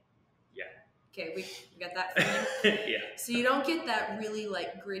day. Yeah. Okay, we got that feeling. Yeah. So you don't get that really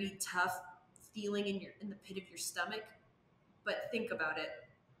like gritty, tough feeling in the pit of your stomach. But think about it.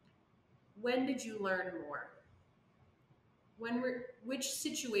 When did you learn more? Which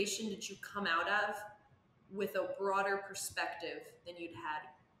situation did you come out of with a broader perspective than you'd had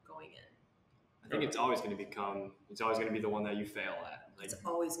going in? I think it's always going to be the one that you fail at. Like, It's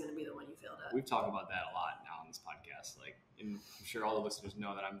always going to be the one you failed at. we've talked about that a lot now on this podcast. Like, and I'm sure all the listeners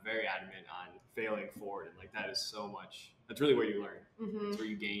know that I'm very adamant on failing forward, and like that is so much. That's really where you learn. Mm-hmm. It's where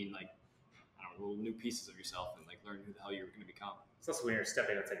you gain like little new pieces of yourself and like learn who the hell you're going to become. It's also when you're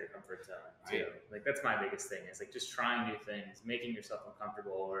stepping outside your comfort zone too. Right. Like that's my biggest thing is like just trying new things, making yourself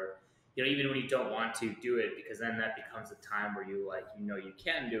uncomfortable, or even when you don't want to do it, because then that becomes a time where you you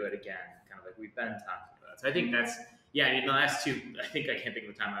can do it again, kind of like we've been talking about. So I think that's the last two. I can't think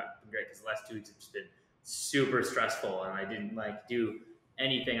of a time I've been great because the last 2 weeks have just been super stressful, and I didn't do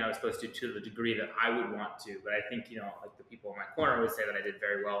anything I was supposed to the degree that I would want to. But I think like the people in my corner would say that I did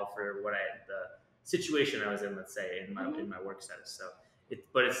very well for the situation I was in, let's say, in my work status. So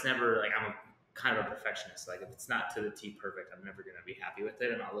but it's never like I'm kind of a perfectionist. Like if it's not to the T perfect, I'm never gonna be happy with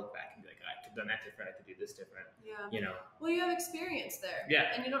it, and I'll look back and be like, I could have done that different. I could do this different. Yeah. Well, you have experience there.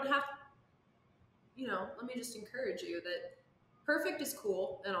 Yeah. And you don't have. Let me just encourage you that perfect is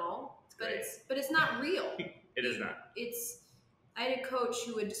cool and all, but it's not real. It is not. I had a coach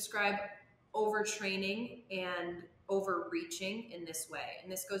who would describe overtraining and overreaching in this way.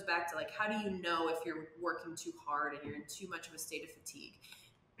 And this goes back to like, how do you know if you're working too hard and you're in too much of a state of fatigue?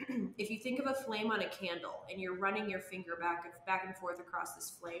 If you think of a flame on a candle and you're running your finger back and forth across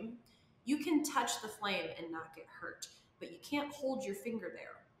this flame, you can touch the flame and not get hurt, but you can't hold your finger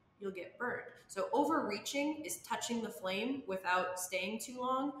there. You'll get burned. So overreaching is touching the flame without staying too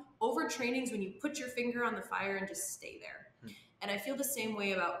long. Overtraining is when you put your finger on the fire and just stay there. And I feel the same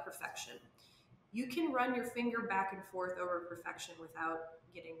way about perfection. You can run your finger back and forth over perfection without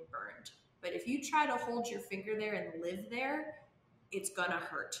getting burned. But if you try to hold your finger there and live there, it's gonna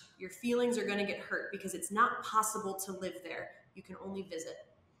hurt. Your feelings are gonna get hurt because it's not possible to live there. You can only visit.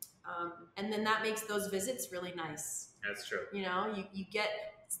 And then that makes those visits really nice. That's true. You get,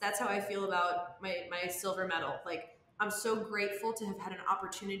 that's how I feel about my silver medal. Like, I'm so grateful to have had an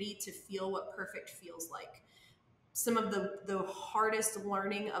opportunity to feel what perfect feels like. Some of the hardest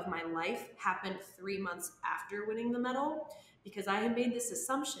learning of my life happened 3 months after winning the medal, because I had made this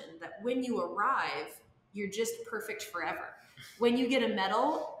assumption that when you arrive, you're just perfect forever. When you get a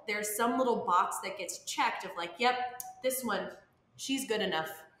medal, there's some little box that gets checked of like, yep, this one, she's good enough.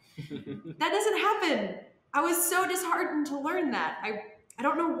 That doesn't happen. I was so disheartened to learn that. I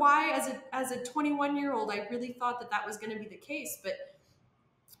don't know why as a 21-year-old, I really thought that was going to be the case, but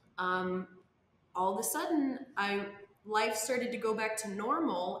all of a sudden, life started to go back to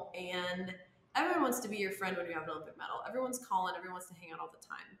normal, and everyone wants to be your friend when you have an Olympic medal. Everyone's calling, everyone wants to hang out all the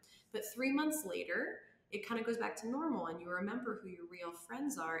time. But 3 months later, it kind of goes back to normal, and you remember who your real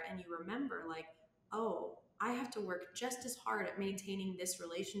friends are, and you remember like, oh, I have to work just as hard at maintaining this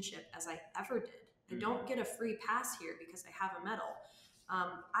relationship as I ever did. I don't get a free pass here because I have a medal.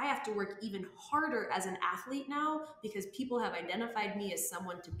 I have to work even harder as an athlete now because people have identified me as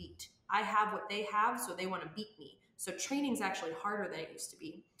someone to beat. I have what they have, so they want to beat me. So training's actually harder than it used to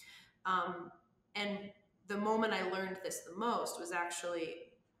be. And the moment I learned this the most was actually,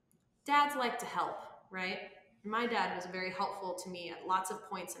 dads like to help, right? My dad was very helpful to me at lots of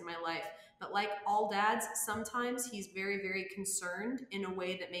points in my life. But like all dads, sometimes he's very, very concerned in a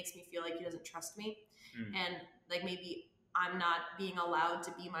way that makes me feel like he doesn't trust me. And like maybe I'm not being allowed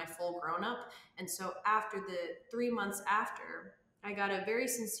to be my full grown up. And so after the 3 months after, I got a very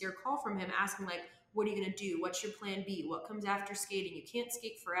sincere call from him asking like, what are you going to do? What's your plan B? What comes after skating? You can't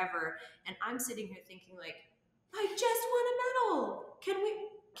skate forever. And I'm sitting here thinking like, I just won a medal.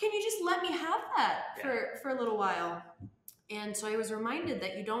 Can you just let me have that for a little while? And so I was reminded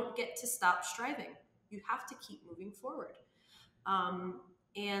that you don't get to stop striving. You have to keep moving forward.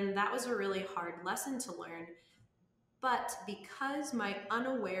 And that was a really hard lesson to learn. But because my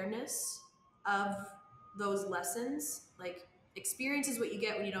unawareness of those lessons, like Experience is what you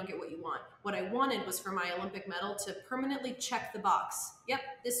get when you don't get what you want. What I wanted was for my Olympic medal to permanently check the box. Yep,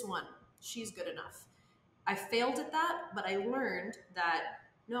 this one, she's good enough. I failed at that, but I learned that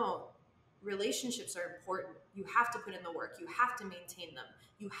no, relationships are important. You have to put in the work. You have to maintain them.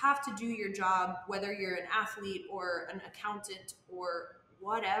 You have to do your job, whether you're an athlete or an accountant or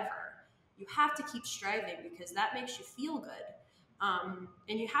whatever. You have to keep striving because that makes you feel good.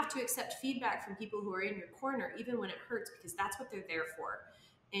 And you have to accept feedback from people who are in your corner, even when it hurts, because that's what they're there for.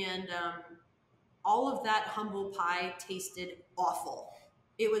 And all of that humble pie tasted awful.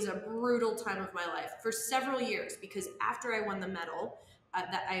 It was a brutal time of my life for several years, because after I won the medal,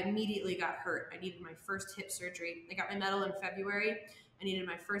 that I immediately got hurt. I needed my first hip surgery. I got my medal in February. I needed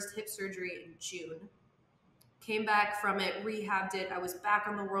my first hip surgery in June. Came back from it, rehabbed it. I was back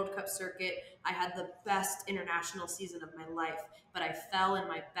on the World Cup circuit. I had the best international season of my life, but I fell in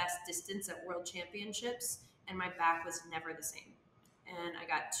my best distance at World Championships, and my back was never the same. And I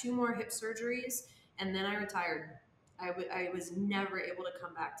got 2 more hip surgeries, and then I retired. I was never able to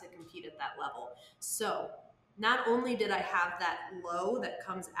come back to compete at that level. So not only did I have that low that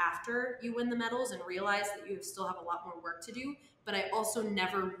comes after you win the medals and realize that you still have a lot more work to do, but I also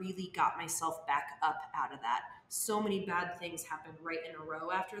never really got myself back up out of that. So many bad things happened right in a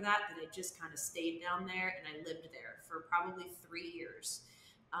row after that I just kind of stayed down there, and I lived there for probably 3 years.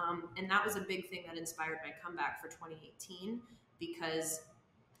 And that was a big thing that inspired my comeback for 2018, because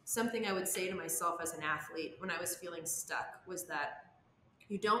something I would say to myself as an athlete when I was feeling stuck was that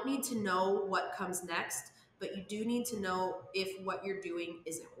you don't need to know what comes next, but you do need to know if what you're doing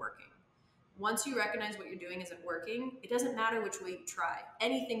isn't working. Once you recognize what you're doing isn't working, it doesn't matter which way you try.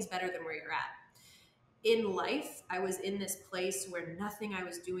 Anything's better than where you're at. In life, I was in this place where nothing I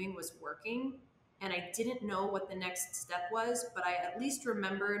was doing was working, and I didn't know what the next step was, but I at least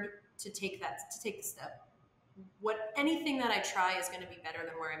remembered to take the step. Anything that I try is going to be better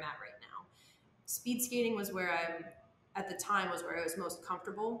than where I'm at right now. Speed skating was where at the time was where I was most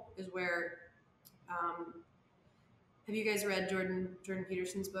comfortable, is where, have you guys read Jordan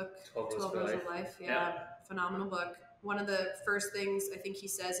Peterson's book, 12 Rules of Life? Yeah, phenomenal book. One of the first things I think he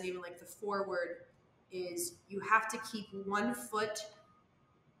says, and even like the foreword, is you have to keep 1 foot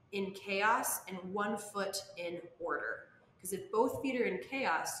in chaos and 1 foot in order. Because if both feet are in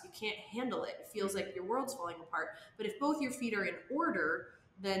chaos, you can't handle it. It feels like your world's falling apart. But if both your feet are in order,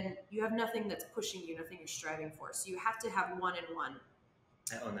 then you have nothing that's pushing you, nothing you're striving for. So you have to have 1 and 1.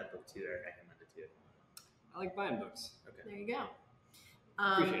 I own that book too, or I can lend it to you. I like buying books. Okay. There you go.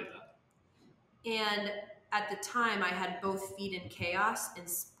 Appreciate that. And at the time, I had both feet in chaos, and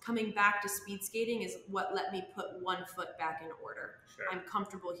coming back to speed skating is what let me put 1 foot back in order. Sure. I'm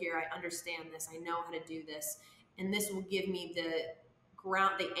comfortable here. I understand this. I know how to do this. And this will give me the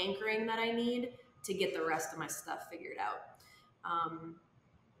ground, the anchoring that I need to get the rest of my stuff figured out. I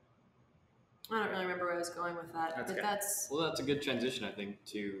don't really remember where I was going with that, Well, that's a good transition, I think,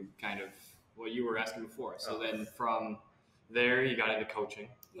 to kind of what you were asking before. So then from there, you got into coaching.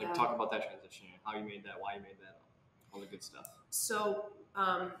 Like, talk about that transition, how you made that, why you made that, all the good stuff. So,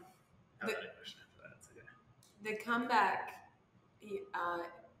 the comeback,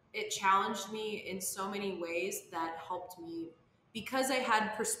 it challenged me in so many ways that helped me. Because I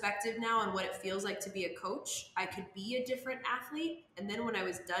had perspective now on what it feels like to be a coach, I could be a different athlete. And then when I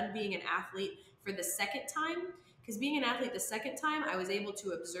was done being an athlete for the second time, because being an athlete the second time, I was able to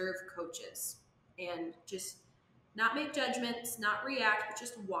observe coaches and just not make judgments, not react, but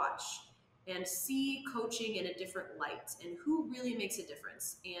just watch and see coaching in a different light and who really makes a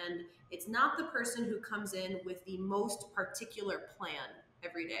difference. And it's not the person who comes in with the most particular plan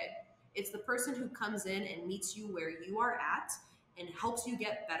every day. It's the person who comes in and meets you where you are at and helps you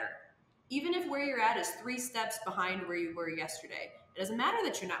get better. Even if where you're at is 3 steps behind where you were yesterday. It doesn't matter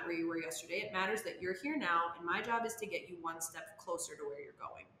that you're not where you were yesterday. It matters that you're here now, and my job is to get you 1 step closer to where you're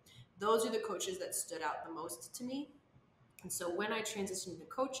going. Those are the coaches that stood out the most to me. And so when I transitioned to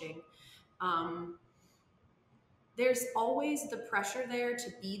coaching, there's always the pressure there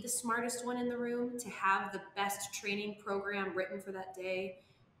to be the smartest one in the room, to have the best training program written for that day.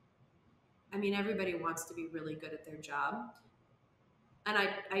 I mean, everybody wants to be really good at their job. And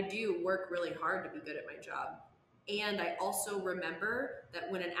I do work really hard to be good at my job. And I also remember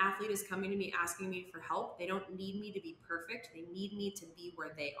that when an athlete is coming to me asking me for help, they don't need me to be perfect. They need me to be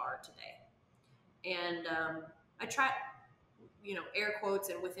where they are today. And I try, air quotes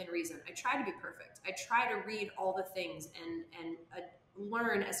and within reason, I try to be perfect. I try to read all the things and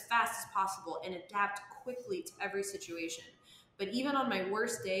learn as fast as possible and adapt quickly to every situation. But even on my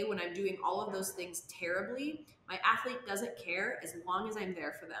worst day, when I'm doing all of those things terribly, my athlete doesn't care as long as I'm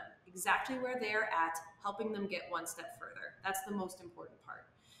there for them, exactly where they're at, helping them get one step further. That's the most important part.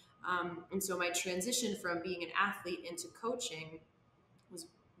 And so my transition from being an athlete into coaching was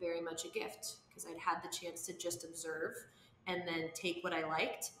very much a gift, because I'd had the chance to just observe and then take what I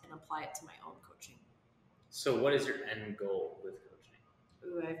liked and apply it to my own coaching. So what is your end goal with coaching?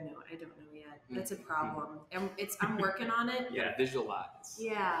 Ooh, I don't know yet. That's a problem. And I'm working on it. Yeah, visualize.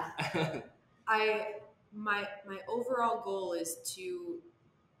 Yeah. My overall goal is to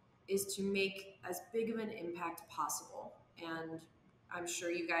make as big of an impact possible. And I'm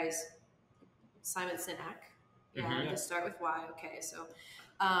sure you guys, Simon Sinek, to start with why. Okay, so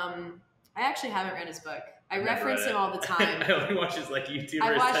I actually haven't read his book. I reference him all the time. I only watch his YouTubers.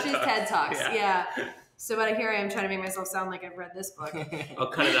 I watch his TED Talks. Yeah. So, but here I am trying to make myself sound like I've read this book. I'll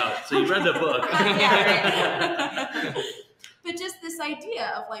cut it out. So you read the book. Yeah, right. But just this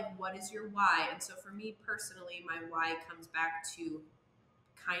idea of what is your why? And so for me personally, my why comes back to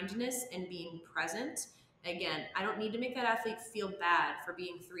kindness and being present. Again, I don't need to make that athlete feel bad for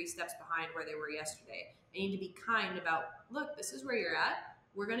being 3 steps behind where they were yesterday. I need to be kind about, look, this is where you're at.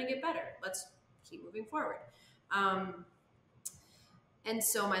 We're going to get better. Let's keep moving forward. And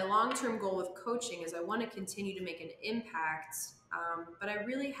so my long-term goal with coaching is I want to continue to make an impact, but I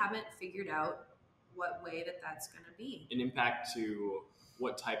really haven't figured out what way that's going to be. An impact to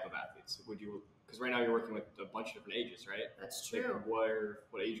what type of athletes would you? Because right now you're working with a bunch of different ages, right? That's true.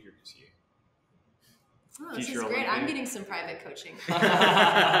 What age group is he? Oh, this is great. Olympic. I'm getting some private coaching.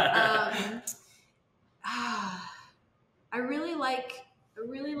 I really like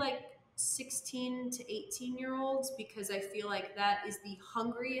 16 to 18-year-olds, because I feel like that is the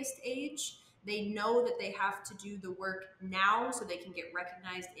hungriest age. They know that they have to do the work now so they can get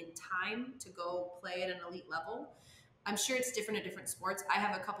recognized in time to go play at an elite level. I'm sure it's different at different sports. I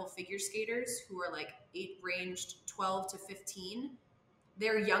have a couple figure skaters who are ranged 12 to 15.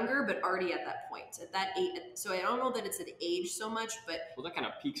 They're younger, but already at that point, at that age. So I don't know that it's an age so much, but that kind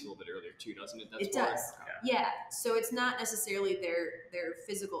of peaks a little bit earlier too, doesn't it? It does. Yeah. So it's not necessarily their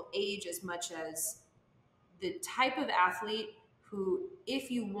physical age as much as the type of athlete who,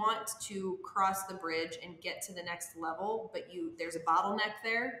 if you want to cross the bridge and get to the next level, but there's a bottleneck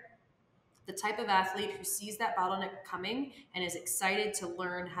there, the type of athlete who sees that bottleneck coming and is excited to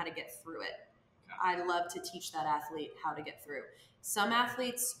learn how to get through it. Okay. I love to teach that athlete how to get through. Some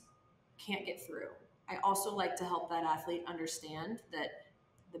athletes can't get through. I also like to help that athlete understand that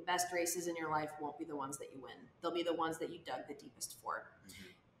the best races in your life won't be the ones that you win. They'll be the ones that you dug the deepest for.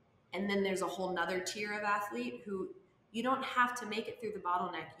 Mm-hmm. And then there's a whole nother tier of athlete who you don't have to make it through the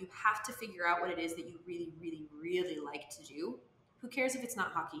bottleneck. You have to figure out what it is that you really, really, really like to do. Who cares if it's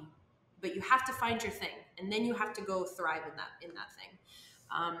not hockey? But you have to find your thing, and then you have to go thrive in that thing.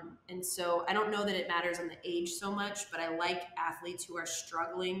 And so I don't know that it matters on the age so much, but I like athletes who are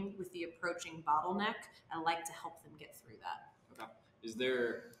struggling with the approaching bottleneck. I like to help them get through that. Okay. Is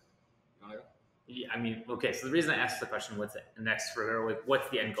there? You want to go? Yeah, I mean, okay. So the reason I asked the question, what's the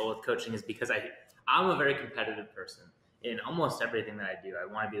end goal of coaching, is because I'm a very competitive person in almost everything that I do. I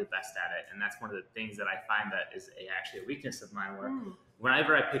want to be the best at it, and that's one of the things that I find that is actually a weakness of mine. Where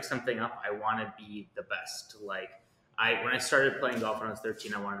whenever I pick something up, I want to be the best. When I started playing golf when I was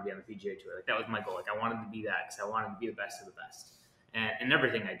 13, I wanted to be on the PGA Tour. That was my goal. I wanted to be that because I wanted to be the best of the best, and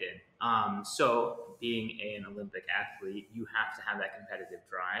everything I did. So being an Olympic athlete, you have to have that competitive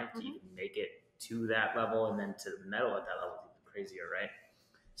drive to even make it to that level, and then to medal at that level is even crazier, right?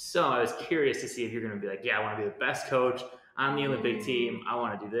 So I was curious to see if you're going to be I want to be the best coach on the Olympic team. I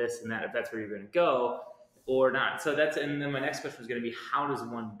want to do this and that, if that's where you're going to go or not. So and then my next question was going to be, how does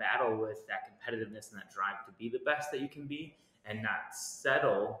one battle with that competitiveness and that drive to be the best that you can be and not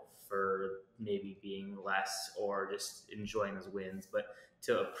settle for maybe being less or just enjoying those wins, but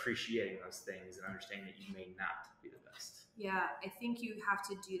to appreciating those things and understanding that you may not be the best? Yeah, I think you have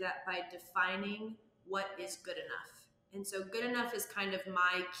to do that by defining what is good enough. And so good enough is kind of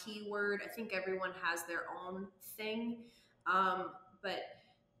my key word. I think everyone has their own thing. But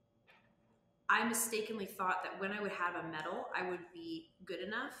I mistakenly thought that when I would have a medal, I would be good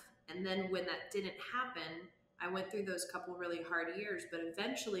enough. And then when that didn't happen, I went through those couple really hard years. But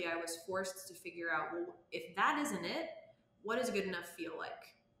eventually I was forced to figure out, well, if that isn't it, what does good enough feel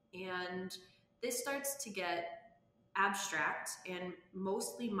like? And this starts to get abstract and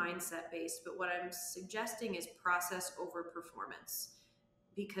mostly mindset based, but what I'm suggesting is process over performance.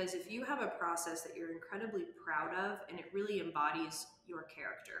 Because if you have a process that you're incredibly proud of and it really embodies your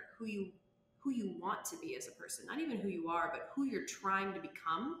character, who you want to be as a person, not even who you are, but who you're trying to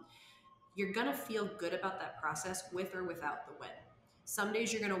become, you're going to feel good about that process with or without the win. Some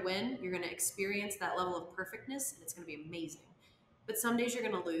days you're going to win, you're going to experience that level of perfectness, and it's going to be amazing. But some days you're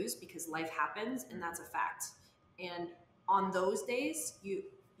going to lose because life happens, and that's a fact. And on those days, you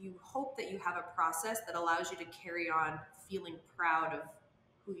hope that you have a process that allows you to carry on feeling proud of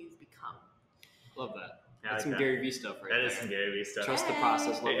who you've become. Love that. Yeah, That's some Gary Vee stuff right there. That is some Gary Vee stuff. Trust the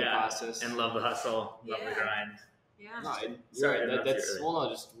process, love the Yeah. process. And love the hustle, love the Yeah. grind. Yeah. No, Sorry, you're right. that's That's really- well, no,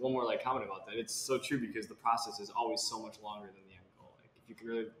 just one more like comment about that. It's so true because the process is always so much longer than the end goal. Like if you can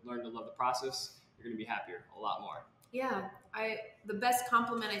really learn to love the process, you're going to be happier a lot more. Yeah, the best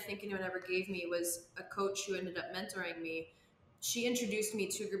compliment I think anyone ever gave me was a coach who ended up mentoring me. She introduced me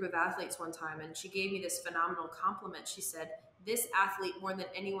to a group of athletes one time, and she gave me this phenomenal compliment. She said, "This athlete, more than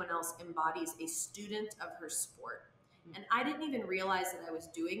anyone else, embodies a student of her sport." And I didn't even realize that I was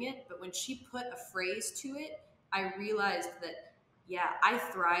doing it, but when she put a phrase to it, I realized that, yeah, I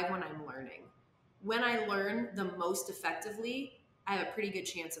thrive when I'm learning. When I learn the most effectively, I have a pretty good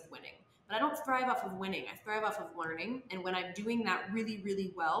chance of winning. But I don't thrive off of winning. I thrive off of learning. And when I'm doing that really,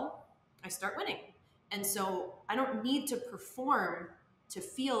 really well, I start winning. And so I don't need to perform to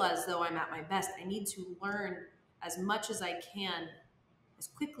feel as though I'm at my best. I need to learn as much as I can as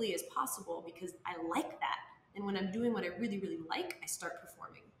quickly as possible because I like that. And when I'm doing what I really, really like, I start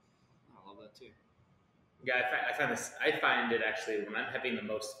performing. I love that too. Yeah, I find it actually when I'm having the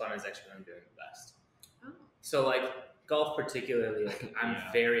most fun is actually when I'm doing the best. Oh. So like golf particularly, like I'm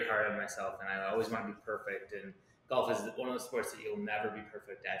Yeah. very hard on myself and I always want to be perfect. And golf is one of those sports that you'll never be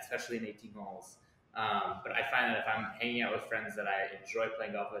perfect at, especially in 18 holes. But I find that if I'm hanging out with friends that I enjoy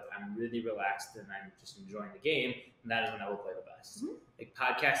playing golf with, I'm really relaxed and I'm just enjoying the game, and that is when I will play the best. Mhm. Like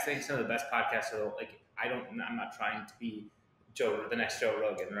podcasting, some of the best podcasts are like I'm not trying to be the next Joe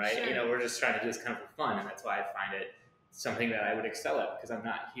Rogan, right? Sure. You know, we're just trying to do this kind of for fun, and that's why I find it something that I would excel at because I'm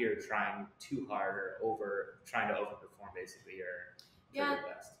not here trying too hard or trying to overperform basically or Yeah. do the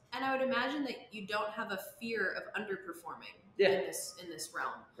best. And I would imagine that you don't have a fear of underperforming Yeah. in this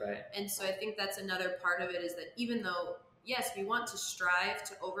realm. Right. And so I think that's another part of it is that even though, yes, we want to strive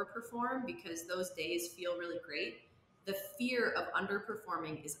to overperform because those days feel really great, the fear of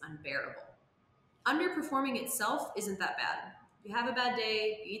underperforming is unbearable. Underperforming itself isn't that bad. You have a bad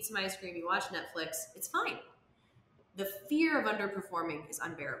day, you eat some ice cream, you watch Netflix, it's fine. The fear of underperforming is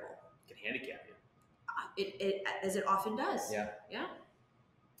unbearable. Can handicap you. As it often does. Yeah. Yeah.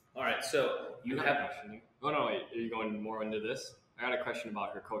 All right. So you I got have a question here. Oh no, wait. Are you going more into this? I got a question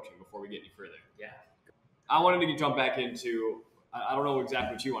about her coaching before we get any further. yeah. I wanted to jump back into. I don't know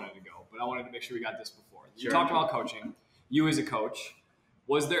exactly what you wanted to go, but I wanted to make sure we got this before. You Sure. talked about coaching. You as a coach,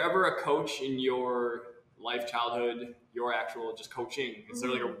 was there ever a coach in your life, childhood, your actual just coaching? Is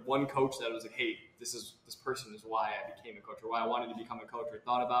there like one coach that was like, hey, this person is why I became a coach, or why I wanted to become a coach, or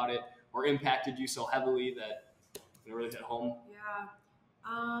thought about it, or impacted you so heavily that it really hit home? Yeah.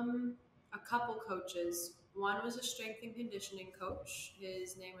 A couple coaches. One was a strength and conditioning coach.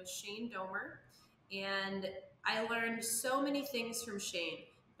 His name was Shane Domer. And I learned so many things from Shane.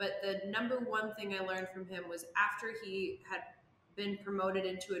 But the number one thing I learned from him was after he had been promoted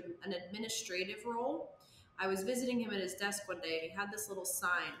into an administrative role, I was visiting him at his desk one day, and he had this little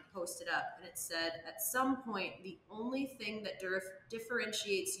sign posted up, and it said, "At some point, the only thing that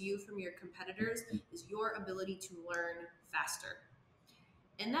differentiates you from your competitors is your ability to learn faster."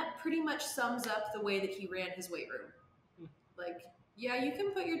 And that pretty much sums up the way that he ran his weight room. Like, yeah, you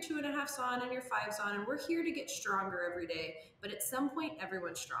can put your 2.5s on and your 5s on, and we're here to get stronger every day, but at some point,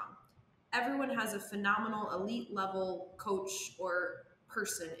 everyone's strong. Everyone has a phenomenal elite level coach or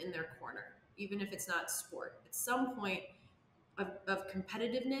person in their corner, even if it's not sport. At some point of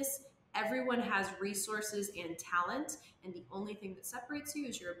competitiveness, everyone has resources and talent, and the only thing that separates you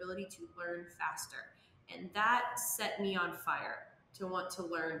is your ability to learn faster. And that set me on fire to want to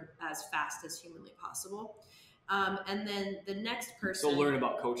learn as fast as humanly possible. And then the next person... So learn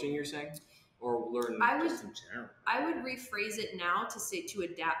about coaching, you're saying? Or learn Just in general. I would rephrase it now to say to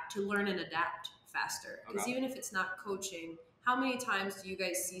adapt, to learn and adapt faster. Because Okay. even if it's not coaching, how many times do you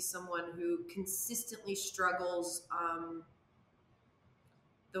guys see someone who consistently struggles?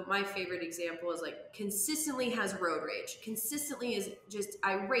 My favorite example is like consistently has road rage, consistently is just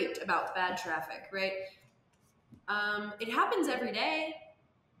irate about bad traffic, right? It happens every day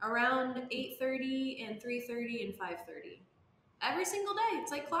around 8:30 and 3:30 and 5:30. Every single day.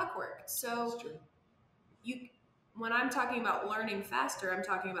 It's like clockwork. So That's true. when I'm talking about learning faster, I'm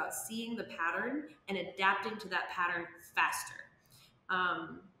talking about seeing the pattern and adapting to that pattern faster.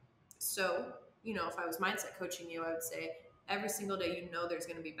 So, if I was mindset coaching you, I would say every single day, there's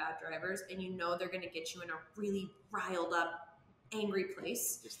going to be bad drivers, and they're going to get you in a really riled up, angry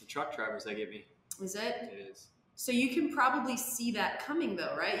place. It's the truck drivers that get me. Is it? It is. So you can probably see that coming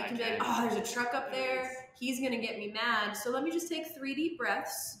though, right? You can be like, oh, there's a truck up there. He's going to get me mad. So let me just take 3 deep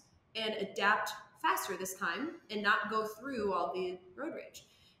breaths and adapt faster this time and not go through all the road rage.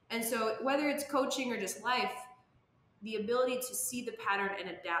 And so whether it's coaching or just life, the ability to see the pattern and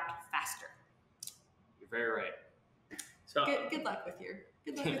adapt faster. You're very right. So good luck with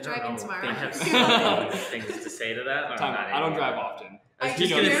driving tomorrow. I have so many things to say to that. I don't drive often. I was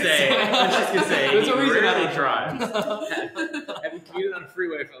just gonna say. There's a reason I don't drive. Having commuted on a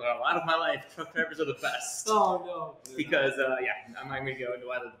freeway for a lot of my life, truck drivers are the best. Oh no. Because I'm not gonna go into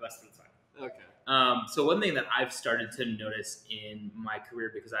why they're the best for the time. Okay. So one thing that I've started to notice in my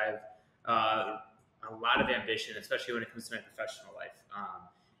career, because I have a lot of ambition, especially when it comes to my professional life,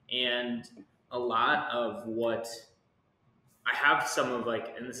 and a lot of what I have some of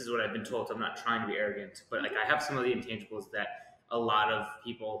and this is what I've been told, so I'm not trying to be arrogant, but I have some of the intangibles that a lot of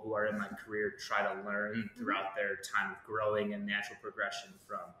people who are in my career try to learn throughout their time of growing and natural progression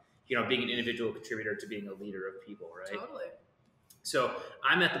from, being an individual contributor to being a leader of people, right? Totally. So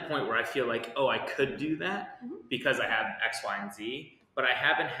I'm at the point where I feel like, I could do that because I have X, Y, and Z, but I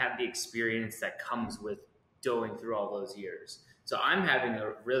haven't had the experience that comes with going through all those years. So I'm having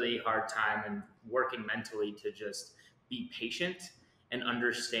a really hard time and working mentally to just be patient and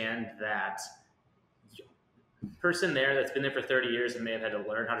understand that person there that's been there for 30 years and may have had to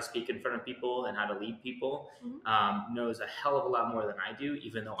learn how to speak in front of people and how to lead people knows a hell of a lot more than I do,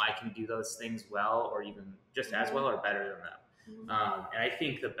 even though I can do those things well or even just as well or better than them. And I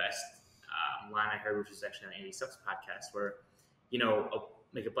think the best line I heard, which was actually on Andy Stuck's podcast, where,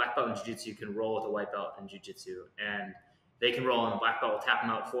 like a black belt in jiu-jitsu can roll with a white belt in jiu-jitsu, and they can roll and the black belt will tap him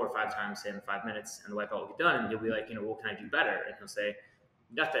out 4 or 5 times, say in 5 minutes, and the white belt will get done, and he'll be like, what can I do better? And he'll say,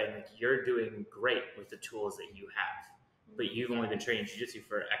 nothing. You're doing great with the tools that you have, but you've only been training jiu-jitsu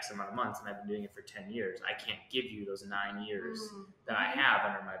for X amount of months, and I've been doing it for 10 years. I can't give you those 9 years that I have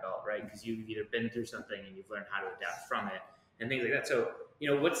under my belt, right? Because you've either been through something and you've learned how to adapt from it and things like that. So,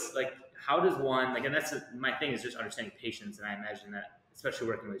 what's how does one, and that's my thing, is just understanding patience. And I imagine that, especially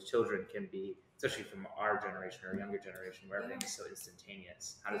working with children, can be, especially from our generation or younger generation, where everything is so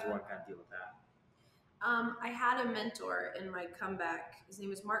instantaneous. How does one kind of deal with that? I had a mentor in my comeback. His name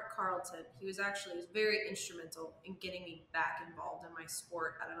was Mark Carlton. He was very instrumental in getting me back involved in my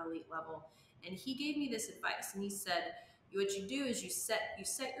sport at an elite level. And he gave me this advice, and he said, what you do is you set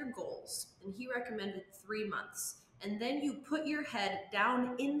your goals. And he recommended 3 months. And then you put your head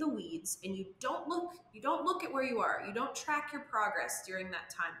down in the weeds and you don't look at where you are. You don't track your progress during that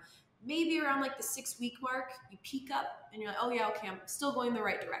time. Maybe around the 6-week mark, you peak up and you're like, oh yeah, okay, I'm still going the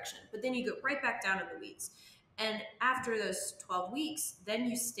right direction. But then you go right back down in the weeds. And after those 12 weeks, then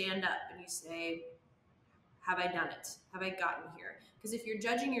you stand up and you say, have I done it? Have I gotten here? Because if you're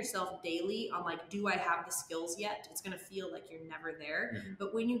judging yourself daily on do I have the skills yet? It's going to feel like you're never there.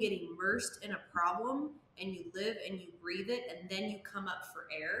 But when you get immersed in a problem and you live and you breathe it, and then you come up for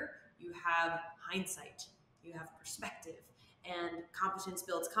air, you have hindsight, you have perspective. And competence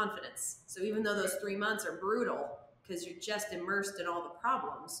builds confidence. So even though those 3 months are brutal because you're just immersed in all the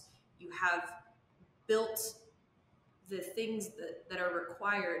problems, you have built the things that are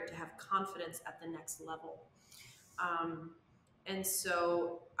required to have confidence at the next level. And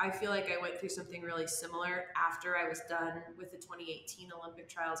so I feel like I went through something really similar after I was done with the 2018 Olympic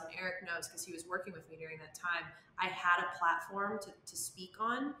trials, and Eric knows because he was working with me during that time. I had a platform to speak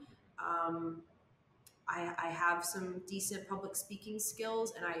on. I have some decent public speaking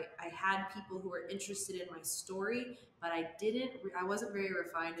skills, and I had people who were interested in my story, but I wasn't very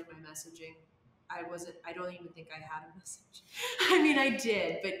refined in my messaging. I don't even think I had a message. I mean, I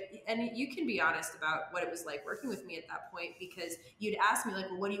did, and you can be honest about what it was like working with me at that point, because you'd ask me well,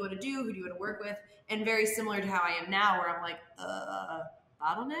 what do you want to do? Who do you want to work with? And very similar to how I am now, where I'm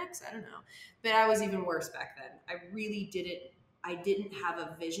bottlenecks? I don't know. But I was even worse back then. I didn't have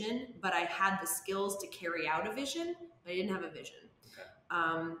a vision, but I had the skills to carry out a vision, but I didn't have a vision.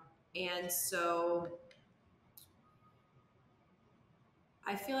 Okay. And so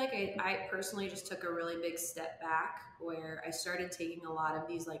I feel like I personally just took a really big step back, where I started taking a lot of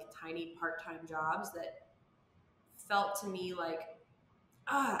these tiny part-time jobs that felt to me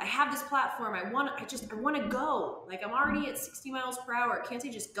I have this platform. I want to go. I'm already at 60 miles per hour. Can't I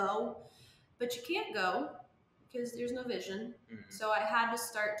just go? But you can't go because there's no vision. So I had to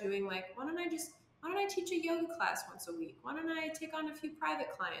start doing why don't I teach a yoga class once a week? Why don't I take on a few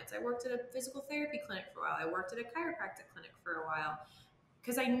private clients? I worked at a physical therapy clinic for a while. I worked at a chiropractic clinic for a while,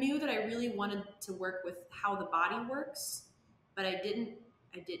 because I knew that I really wanted to work with how the body works, but I didn't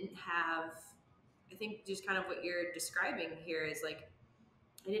have I think just kind of what you're describing here is like,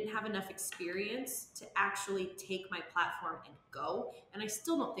 I didn't have enough experience to actually take my platform and go. And I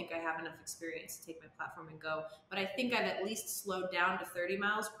still don't think I have enough experience to take my platform and go. But I think I've at least slowed down to 30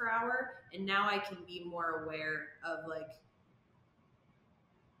 miles per hour. And now I can be more aware of like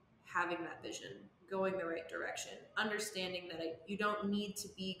having that vision, going the right direction, understanding that you don't need to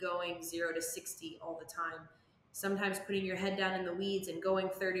be going 0 to 60 all the time. Sometimes putting your head down in the weeds and going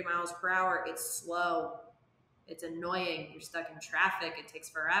 30 miles per hour, it's slow. It's annoying. You're stuck in traffic. It takes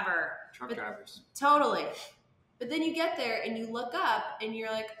forever. Truck drivers. Totally. But then you get there and you look up and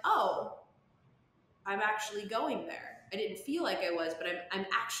you're like, oh, I'm actually going there. I didn't feel like I was, but I'm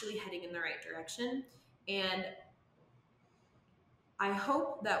actually heading in the right direction. And I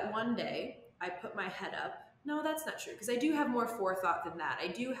hope that one day I put my head up. No, that's not true, because I do have more forethought than that. I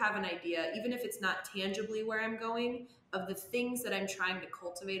do have an idea, even if it's not tangibly where I'm going, of the things that I'm trying to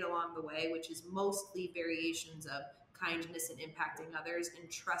cultivate along the way, which is mostly variations of kindness and impacting others and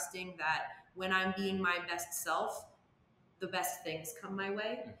trusting that when I'm being my best self, the best things come my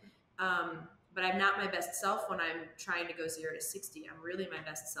way. But I'm not my best self when I'm trying to go 0 to 60. I'm really my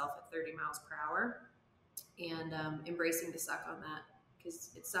best self at 30 miles per hour, and embracing the suck on that,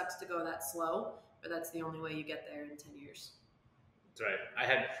 because it sucks to go that slow, but that's the only way you get there in 10 years. That's right.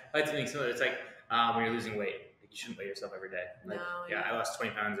 I like to think similar. It's like when you're losing weight, like you shouldn't weigh yourself every day. Like, I lost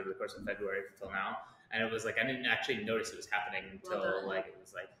 20 pounds over the course of February until now. And it was like, I didn't actually notice it was happening until it was like,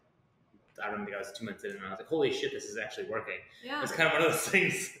 I don't think I was 2 months in, and I was like, holy shit, this is actually working. Yeah. It's kind of one of those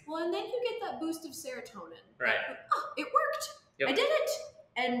things. Well, and then you get that boost of serotonin. Right. It worked. Yep. I did it.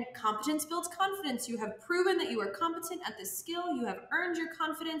 And competence builds confidence. You have proven that you are competent at this skill. You have earned your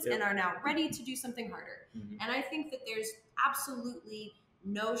confidence and are now ready to do something harder. And I think that there's absolutely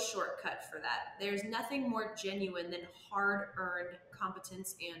no shortcut for that. There's nothing more genuine than hard-earned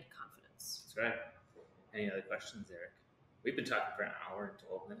competence and confidence. That's right. Any other questions, Eric? We've been talking for an hour and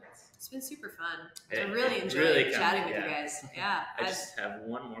 12 minutes. It's been super fun. I really enjoyed chatting with you guys. Yeah. I just have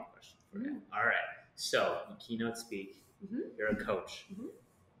one more question for you. All right. So, you keynote speak. You're a coach.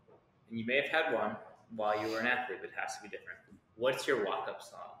 And you may have had one while you were an athlete, but it has to be different. What's your walk-up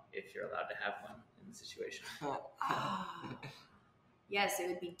song, if you're allowed to have one in the situation? Yes, it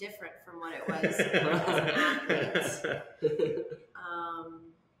would be different from what it was as an athlete.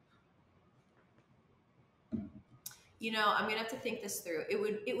 I'm gonna have to think this through.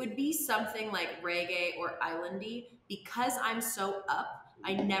 It would be something like reggae or islandy, because I'm so up.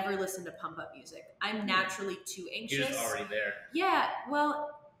 I never listen to pump up music. I'm naturally too anxious. You're just already there. Yeah,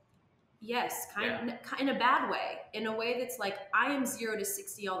 well, yes, in a bad way. In a way that's like, I am 0 to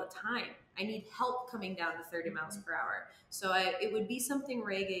 60 all the time. I need help coming down to 30 miles per hour. So it would be something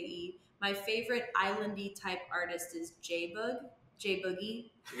reggae-y. My favorite islandy type artist is J Boogie.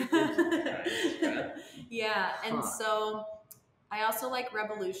 Yeah, and so I also like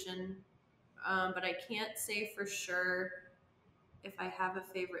Revolution, but I can't say for sure if I have a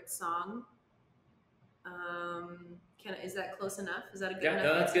favorite song. Is that close enough? Is that a good enough?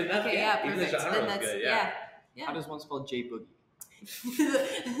 No, that's good enough. Okay, yeah, perfect. Then that's good. Yeah. How does one spell J Boogie?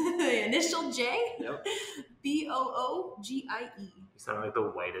 The initial J? Yep. Boogie. You sound like the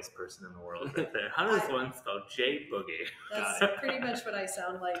whitest person in the world right there. How does one spell J Boogie? That's pretty much what I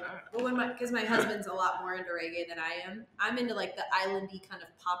sound like. Well, because my husband's a lot more into reggae than I am. I'm into like the islandy kind of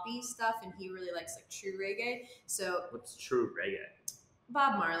poppy stuff, and he really likes like true reggae. So what's true reggae?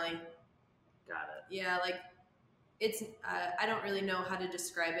 Bob Marley. Got it. Yeah, like it's. I don't really know how to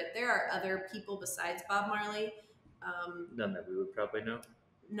describe it. There are other people besides Bob Marley. None that we would probably know.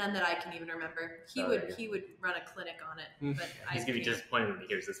 None that I can even remember. He would run a clinic on it, but he's gonna be disappointed when he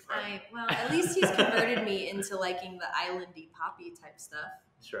hears this part. Well, at least he's converted me into liking the islandy poppy type stuff.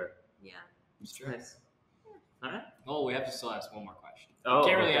 Sure. Yeah. It's true. Nice. Yeah. All right. Oh, we have to still ask one more question. Oh,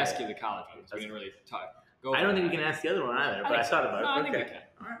 can't really ask you the college one because we didn't really talk. I don't think we can ask the other one either, but I thought about it. I think we can.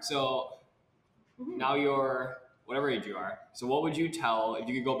 All right. So now you're whatever age you are. So what would you tell if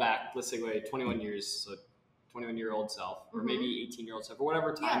you could go back? Let's say 21 years. So 21-year-old self, or maybe 18-year-old self, or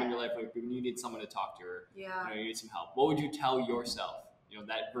whatever time in your life when you need someone to talk to, or you need some help. What would you tell yourself?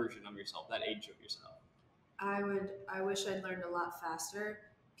 That version of yourself, that age of yourself. I wish I'd learned a lot faster.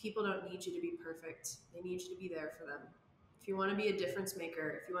 People don't need you to be perfect. They need you to be there for them. If you want to be a difference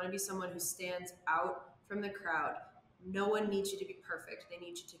maker, if you want to be someone who stands out from the crowd, no one needs you to be perfect. They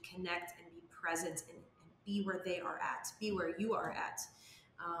need you to connect and be present and be where they are at, be where you are at.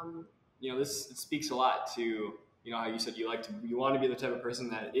 This speaks a lot to, how you said you want to be the type of person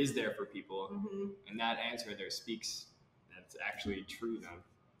that is there for people. And that answer there speaks that's actually true then,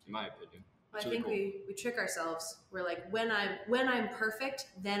 in my opinion. I think we trick ourselves. We're like, when I'm perfect,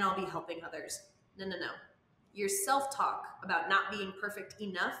 then I'll be helping others. No. Your self-talk about not being perfect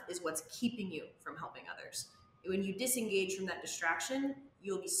enough is what's keeping you from helping others. When you disengage from that distraction,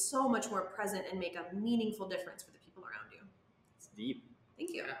 you'll be so much more present and make a meaningful difference for the people around you. It's deep.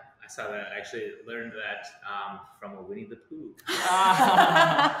 Thank you. Yeah, I saw that. I actually learned that from a Winnie the Pooh.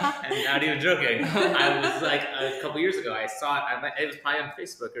 And not even joking. I was like, a couple years ago, I saw it. It was probably on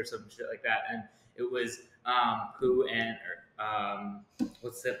Facebook or some shit like that. And it was Pooh and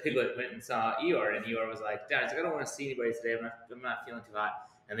what's the Piglet went and saw Eeyore. And Eeyore was like, Dad, I don't want to see anybody today. I'm not feeling too hot.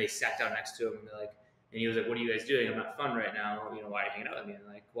 And they sat down next to him and they're like, and he was like, what are you guys doing? I'm not fun right now. Why are you hanging out with me? And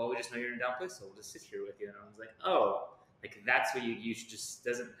they're like, well, we just know you're in a down place, so we'll just sit here with you. And I was like, oh. Like, that's what you should just,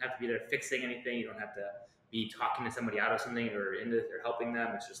 doesn't have to be there fixing anything. You don't have to be talking to somebody out of something or helping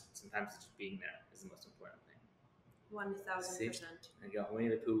them. It's just, sometimes it's just being there is the most important thing. 1000%. There you go. Winnie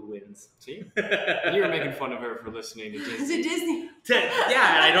the Pooh wins. See? You were making fun of her for listening to Disney. Is it Disney?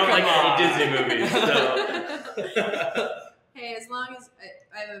 Yeah, and I don't like any Disney movies, so. Hey, as long as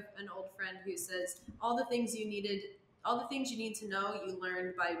I have an old friend who says all the things you need to know, you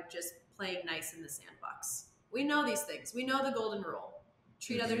learned by just playing nice in the sandbox. We know these things. We know the golden rule.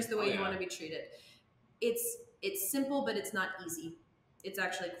 Treat others the way you want to be treated. It's simple, but it's not easy. It's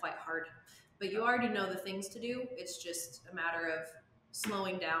actually quite hard. But you already know the things to do. It's just a matter of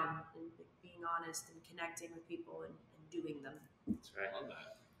slowing down and being honest and connecting with people and doing them. That's right. I love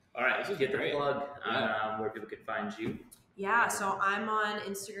that. All right, so get the plug on where people can find you. Yeah, so I'm on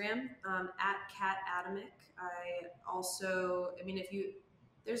Instagram at Kat Adamek.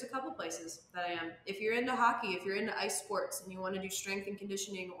 There's a couple places that I am. If you're into hockey, if you're into ice sports and you want to do strength and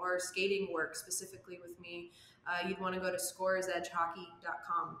conditioning or skating work specifically with me, you'd want to go to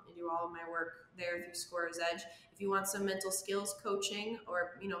scoresedgehockey.com and do all of my work there through Scorer's Edge. If you want some mental skills coaching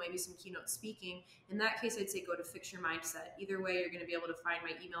or maybe some keynote speaking, in that case, I'd say go to Fix Your Mindset. Either way, you're going to be able to find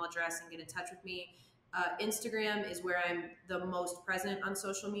my email address and get in touch with me. Instagram is where I'm the most present on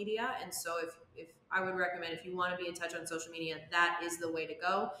social media, and so if I would recommend, if you want to be in touch on social media, that is the way to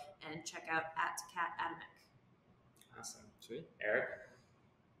go, and check out at Kat Adamek. Awesome. Sweet. Eric?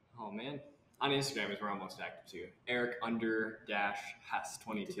 Oh, man. On Instagram is where I'm most active, too.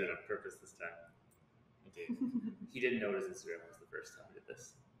 Eric_Hess22. Did that on purpose this time. I did. He didn't know his Instagram was the first time he did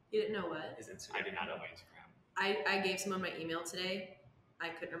this. You didn't know what? His Instagram. I did not know my Instagram. I gave someone my email today. I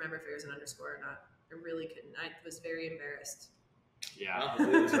couldn't remember if it was an underscore or not. I really couldn't. I was very embarrassed. Yeah. Oh,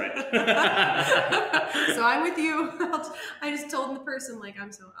 it was right. So I'm with you. I just told the person, I'm going to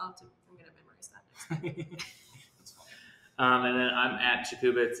memorize that next time. That's fine. And then I'm at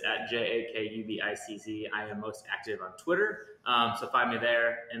Jakubitz, at JAKUBICZ. I am most active on Twitter, so find me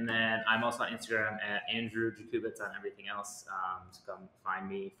there. And then I'm also on Instagram at Andrew Jakubitz on everything else. So come find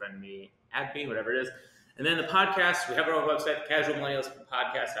me, friend me, add me, whatever it is. And then the podcast, we have our own website,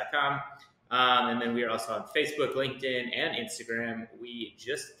 casualmillennialspodcast.com. And then we are also on Facebook, LinkedIn, and Instagram. We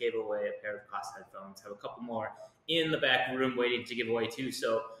just gave away a pair of Cost headphones. Have a couple more in the back room waiting to give away too.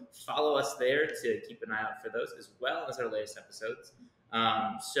 So follow us there to keep an eye out for those, as well as our latest episodes.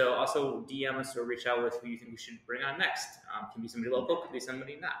 So also DM us or reach out with who you think we should bring on next. Can be somebody local, could be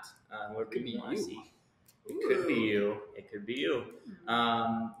somebody not. Or Could be you. See. It could be you. It could be you.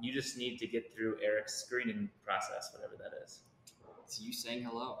 You just need to get through Eric's screening process, whatever that is. It's you saying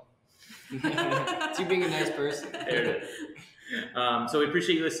hello. It's you being a nice person. There it is. So we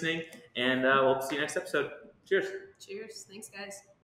appreciate you listening, and we'll see you next episode. Cheers. Cheers. Thanks, guys.